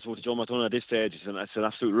 everyone knows what Joe McDonagh at this stage is, it's an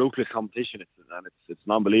absolute ruthless competition. It's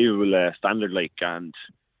an unbelievable standard, and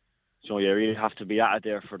so you really have to be at it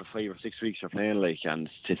there for the 5 or 6 weeks you're playing, and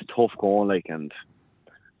it's tough going, and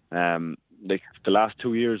the last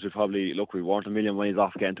 2 years we weren't a million ways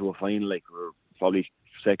off getting to a final. We were probably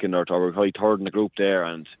second or third, probably third in the group there,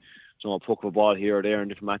 and a puck of a ball here or there in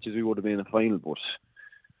different matches we would have been in the final.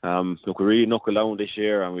 But we really knuckled down this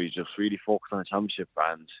year, and we just really focused on the championship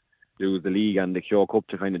and lose the league and the Kyo Cup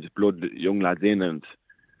to kind of just blood the young lads in, and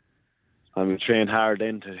we trained hard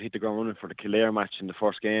then to hit the ground running for the Kildare match in the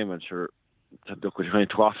first game, and we're trying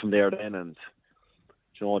to twat from there then, and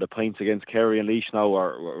the points against Kerry and Laois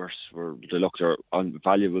now they're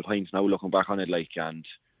valuable points now looking back on it, and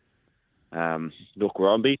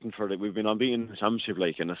we're unbeaten we've been unbeaten in the championship,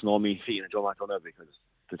 and it's no mean feat in Joe McDonagh because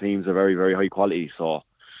the teams are very, very high quality. So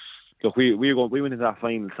we went into that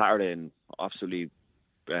final Saturday and absolutely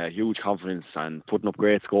huge confidence and putting up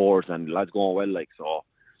great scores and lads going well, so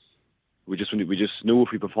we just knew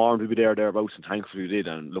if we performed we'd be thereabouts, and thankfully we did,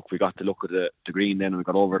 and we got to look at the green then and we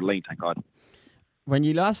got over the line, thank God. When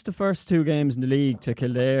you lost the first 2 games in the league to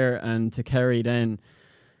Kildare and to Kerry then,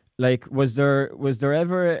 was there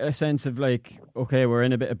ever a sense of okay, we're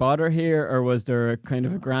in a bit of bother here, or was there a kind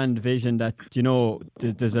of a grand vision that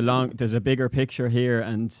there's a bigger picture here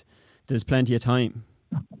and there's plenty of time?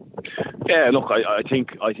 Yeah, look, I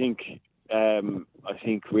think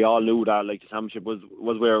we all knew that the championship was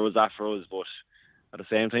where it was at for us, but at the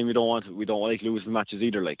same time we don't like losing matches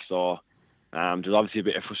either, so there's obviously a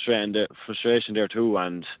bit of frustration there too,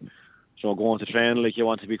 and going to train you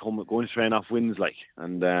want to going to train off wins, but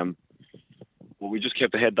we just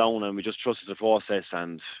kept the head down and we just trusted the process,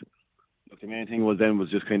 and the main thing was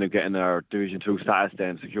just kind of getting our Division 2 status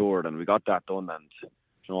then secured, and we got that done, and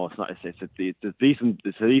it's a decent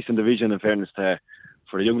division in fairness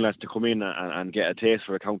for the young lads to come in and get a taste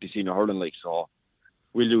for a county senior hurling, so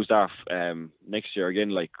we'll use that next year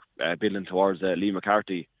again, building towards Lee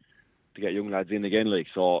McCarthy to get young lads in again,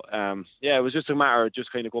 so it was just a matter of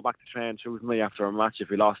just kind of go back to train truthfully after a match if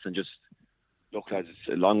we lost, and just look, lads,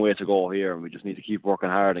 it's a long way to go here, and we just need to keep working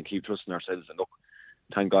hard and keep trusting ourselves, and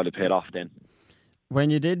thank God it paid off then. When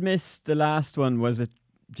you did miss the last one, was it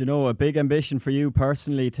a big ambition for you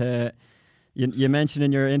personally to? You mentioned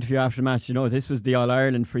in your interview after the match, this was the All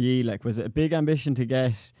Ireland for you. Was it a big ambition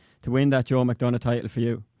to win that Joe McDonagh title for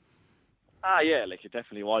you? Yeah, it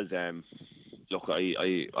definitely was. Look,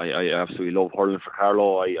 I absolutely love hurling for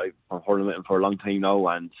Carlo. I've been hurling with him for a long time now,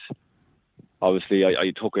 and obviously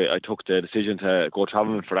I took the decision to go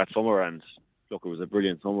travelling for that summer, and look, it was a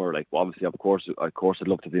brilliant summer. Obviously, of course, I'd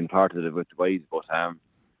love to have been part of it with the boys, but I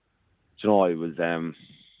was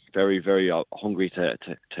very, very hungry to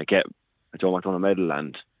get a Joe McDonagh medal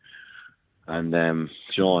and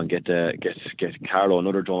get Carlo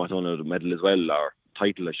another Joe McDonagh medal as well, or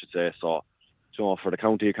title I should say. So for the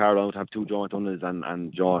county of Carlo to have 2 Joe McDonaghs and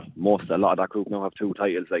a lot of that group now have 2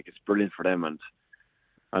 titles, it's brilliant for them, and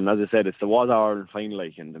as I said, the was Ireland final,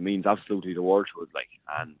 and it means absolutely the world to us,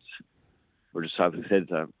 and we're just, as I said,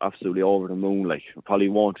 absolutely over the moon. It probably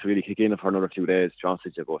won't really kick in for another 2 days, to be honest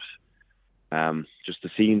with you, but just the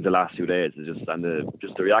scenes the last 2 days is the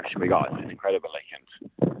reaction we got is incredible,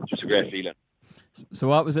 and just a great feeling. So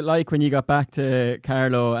what was it like when you got back to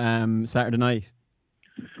Carlo Saturday night?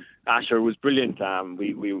 Sure, it was brilliant.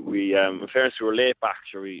 We in fairness, we were late back.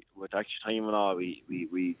 Sure, with extra time and all,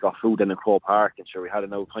 we got food in the Crow Park, and sure, we had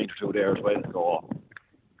another pint or 2 there as well. So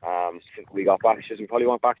we got back. We probably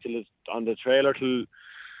went back on the trailer till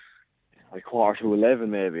 11:15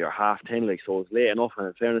 maybe, or 10:30. So it was late enough. And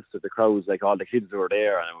in fairness to the crowds, all the kids were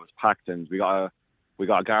there, and it was packed. And we got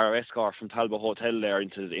a Gara escort from Talbot Hotel there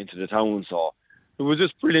into the town. So it was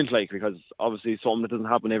just brilliant, because obviously something that doesn't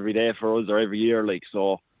happen every day for us or every year,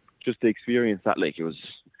 so. Just to experience that, it was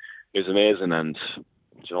amazing, and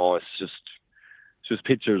it's just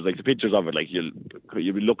pictures, the pictures of it, you'll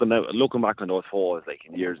be looking back on those photos,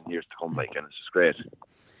 in years and years to come, and it's just great.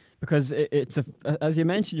 Because it's as you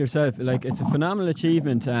mentioned yourself, it's a phenomenal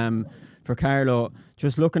achievement for Carlo.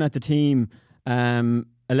 Just looking at the team,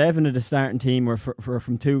 11 of the starting team were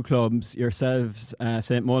from 2 clubs, yourselves,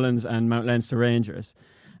 St Mullins and Mount Leinster Rangers.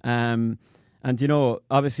 And,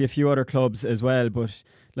 obviously a few other clubs as well, but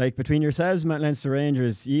like between yourselves and Mount Leinster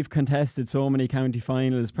Rangers, you've contested so many county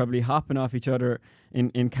finals, probably hopping off each other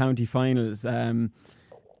in county finals.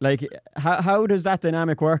 Like, how does that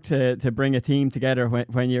dynamic work to bring a team together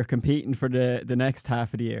when you're competing for the next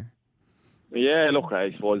half of the year? Yeah, look,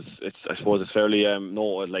 I suppose it's fairly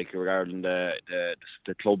noted, like, regarding the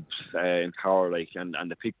clubs in Carr, like, and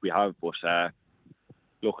the pick we have. But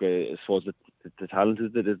look, I suppose the talent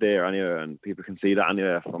is there anyway, and people can see that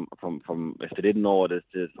anyway from if they didn't know it,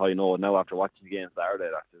 it's how you know it now after watching the game Saturday.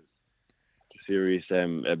 That there's serious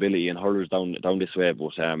ability in hurlers down this way.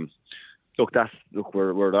 But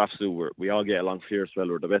we're the absolute. We all get along fierce well.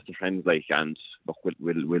 We're the best of friends, like, and look,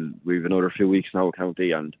 we've another few weeks now at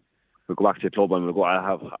county, and we'll go back to the club and we'll go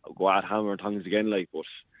at hammer and tongues again, like. But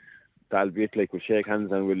that'll be it. Like, we'll shake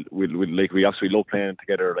hands and we'll like, we absolutely love playing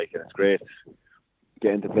together, like, and it's great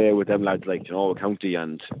getting to play with them lads, like, county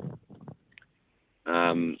and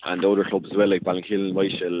other clubs as well, like Ballinkill,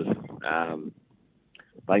 Whiteshell,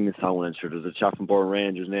 Bangstown, and sure there's a Chaffenburn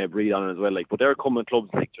Rangers and Breed on it as well, like. But they're coming clubs,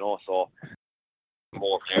 like, so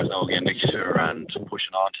more players now again next year and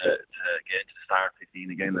pushing on to get into the start 15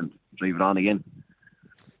 again and drive it on again.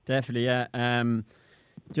 Definitely, yeah.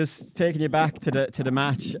 Just taking you back to the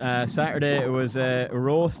match, Saturday, it was a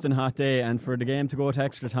roasting hot day, and for the game to go to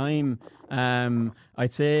extra time,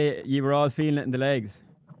 I'd say you were all feeling it in the legs.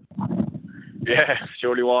 Yeah,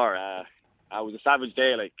 surely were. It was a savage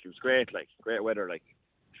day, like, it was great, like, great weather, like,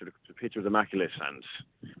 the pitch was immaculate and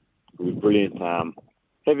it was brilliant.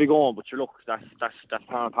 Heavy going, but you look, that's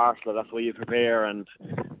part and parcel. That's why you prepare and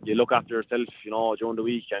you look after yourself, during the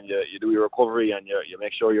week, and you do your recovery and you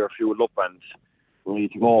make sure you're fueled up and ready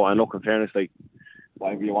to go. And look, in fairness, like,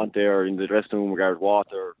 whatever you want there in the dressing room, regarding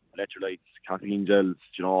water, electrolytes, caffeine gels,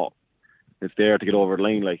 it's there to get over the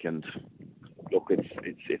line, like. And look,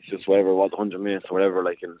 it's just whatever it was, 100 minutes or whatever,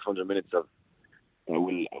 like, and 100 minutes of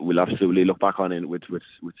we'll absolutely look back on it with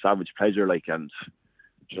savage pleasure, like. And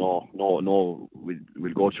we'll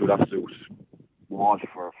go through that absolute wall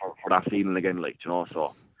for that feeling again, like,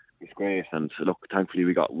 so it's great. And look, thankfully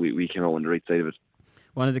we came out on the right side of it.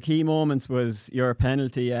 One of the key moments was your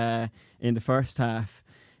penalty in the first half.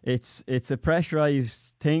 It's a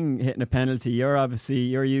pressurised thing, hitting a penalty.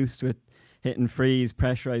 You're used to it, hitting frees,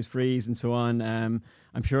 pressurised frees and so on.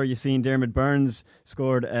 I'm sure you've seen Dermot Burns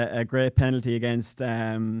scored a great penalty against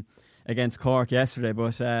Cork yesterday.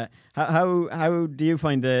 But how do you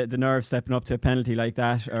find the nerve stepping up to a penalty like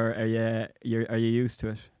that, or are you used to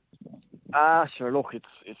it? Sure. Look,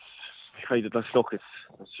 it's kind of, look, it's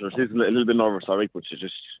a little bit nervous, alright, but you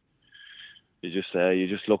just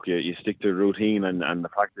look, you stick to the routine and the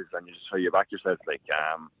practice, and you just try to back yourself, like.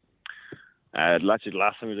 Actually, the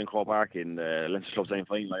last time I was in Croke Park in the Leinster Club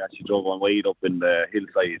semi-final, I actually drove one wide up in the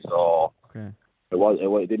hillside, so okay.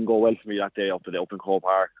 It didn't go well for me that day up in Croke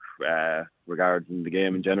Park, regarding the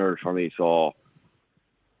game in general for me. So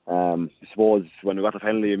I suppose when we got the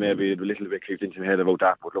penalty, maybe a little bit creeped into my head about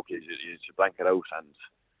that, but look, you just blank it out and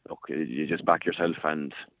look, you just back yourself.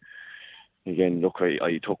 And again, look,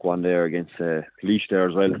 I took one there against Laois there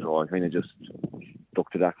as well, so I kind of just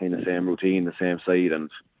stuck to that kind of same routine, the same side, and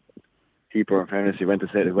keeper, in fairness, he went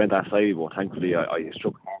that side, but thankfully I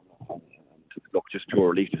struck hard. Look, just pure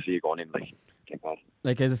relief to see it going in, like, thank God.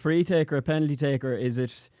 Like, as a free taker, a penalty taker, is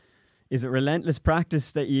it relentless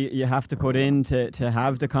practice that you have to put in to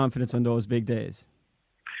have the confidence on those big days?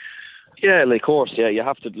 Yeah, like, of course, yeah, you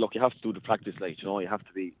have to do the practice, like, you have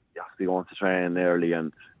to be going to train early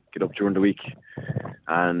and get up during the week,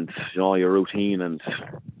 and your routine and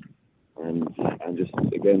just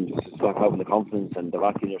start having the confidence and the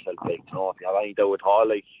back in yourself, like, if you have any doubt at all,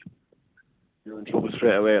 like, you're in trouble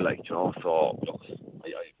straight away, like, so look,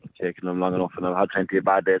 I've taken them long enough, and I've had plenty of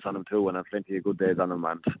bad days on them too, and I've plenty of good days on them.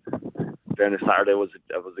 And fairness, Saturday was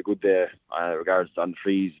a good day, regards on the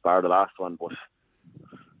frees, bar the last one, but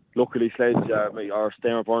luckily Sledge, our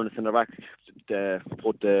Stamer Burns in the back,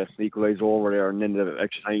 put the equaliser over there and then the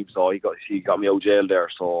extra time, so he got me out of jail there,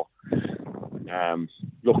 so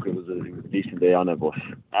look, it was a decent day on it, but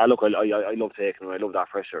look, I love taking them, I love that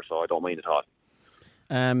pressure, so I don't mind at all.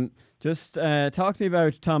 Just talk to me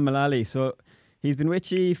about Tom Mullally. So he's been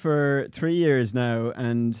with you for 3 years now,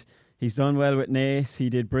 and he's done well with Naas. He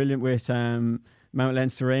did brilliant with Mount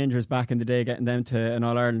Leinster Rangers back in the day, getting them to an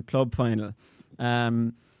All-Ireland club final.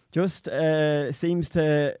 Just seems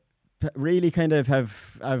to really kind of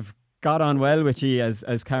have got on well with you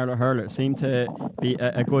as Carlow hurler. Seemed to be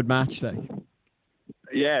a good match, like.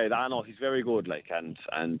 Yeah, I know, he's very good, like, and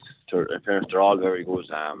in fairness, they're all very good.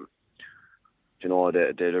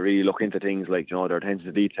 They really look into things, like, their attention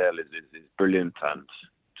to detail is brilliant, and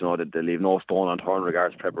that they leave no stone unturned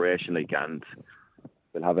regards preparation, like, and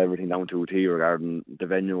they'll have everything down to a T regarding the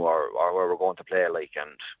venue or where we're going to play, like,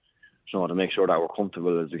 and to make sure that we're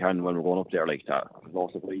comfortable as we can when we're going up there, like that. No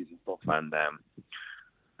surprises and stuff.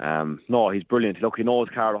 And no, he's brilliant. Look, he knows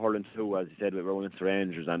Carlow hurling too, as he said, with Rowan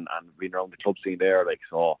Rangers and being around the club scene there, like,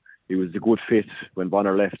 so he was a good fit when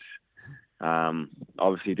Bonner left.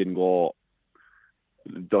 Obviously, it didn't go.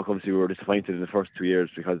 Obviously, we were disappointed in the first 2 years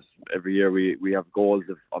because every year we have goals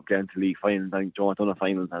of getting to league finals and Jonathan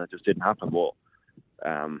finals, and it just didn't happen. But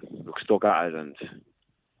look, stuck at it, and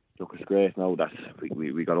look, it's great now that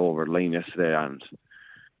we got over the line yesterday, and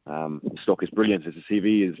Stuck is brilliant. His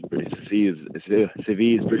CV is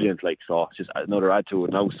brilliant. Like, so it's just another add to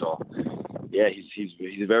it now. So yeah,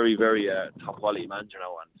 he's a very, very top quality manager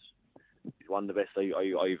now, and he's one of the best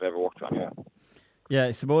I've ever worked with. Yeah,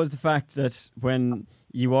 I suppose the fact that when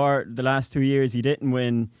you are the last 2 years you didn't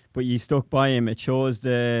win, but you stuck by him, it shows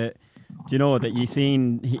that you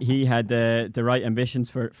seen he had the right ambitions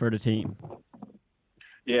for the team.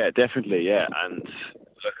 Yeah, definitely. Yeah, and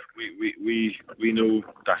look, we knew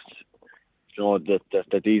that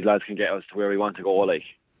that these lads can get us to where we want to go, like,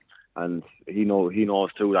 and he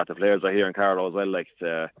knows too that the players are here in Carlow as well, like,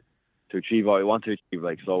 to achieve what we want to achieve,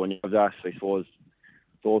 like. So when you have that, I suppose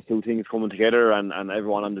those two things coming together and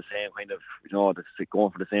everyone on the same kind of,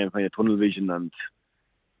 going for the same kind of tunnel vision, and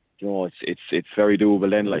it's very doable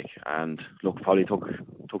then, like. And look, probably took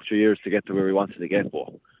 3 years to get to where we wanted to get,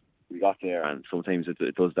 but we got there, and sometimes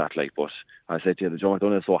it does that, like. But I said to you, the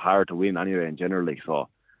Jonathan is so hard to win anyway in general, like. So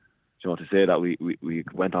to say that we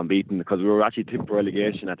went unbeaten because we were actually tipped for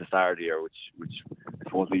relegation at the start of the year, which I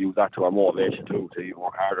suppose we use that to our motivation too, to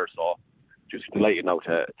work harder. So just delighted now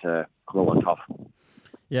to come out on top.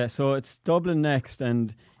 Yeah, so it's Dublin next,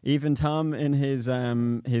 and even Tom in his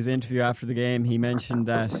interview after the game, he mentioned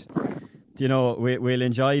that we'll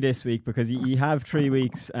enjoy this week because you have 3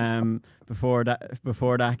 weeks before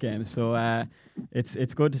that game. So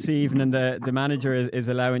it's good to see even the manager is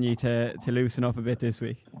allowing you to loosen up a bit this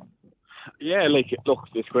week. Yeah, like, look,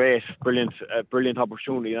 it's great, brilliant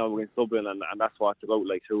opportunity against Dublin, and that's what it's about,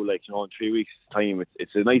 like, too. Like, in 3 weeks' time,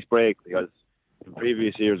 it's a nice break because the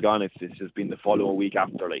previous years gone, it's just been the following week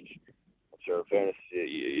after, like. Sure, in fairness,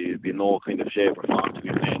 you'd be in no kind of shape or form to be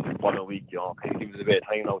playing the following week. Kind of gives us a bit of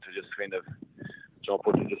time now to just kind of,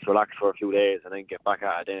 just relax for a few days and then get back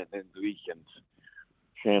at it then at the end of the week and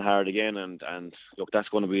train hard again. And look, that's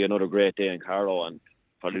going to be another great day in Carlow and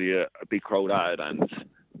probably a big crowd at it. And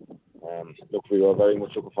look, we were very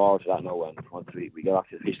much looking forward to that now. And once we get back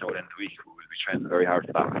to the fish now at the end of the week, we will be training very hard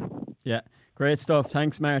for that. Yeah. Great stuff.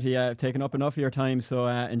 Thanks, Marty. I've taken up enough of your time, so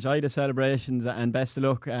enjoy the celebrations and best of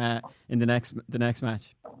luck in the next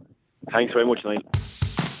match. Thanks very much, Niall.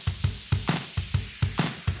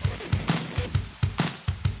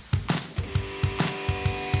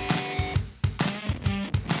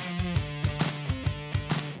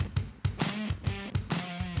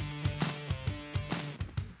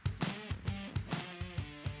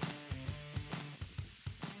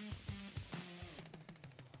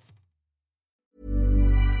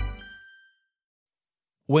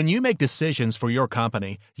 When you make decisions for your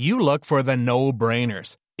company, you look for the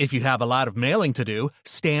no-brainers. If you have a lot of mailing to do,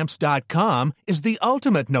 Stamps.com is the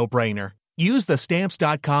ultimate no-brainer. Use the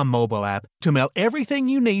Stamps.com mobile app to mail everything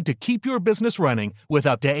you need to keep your business running with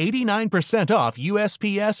up to 89% off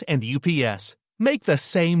USPS and UPS. Make the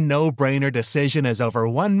same no-brainer decision as over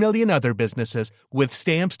 1 million other businesses with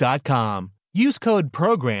Stamps.com. Use code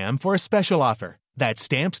PROGRAM for a special offer. That's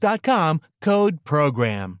Stamps.com, code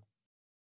PROGRAM.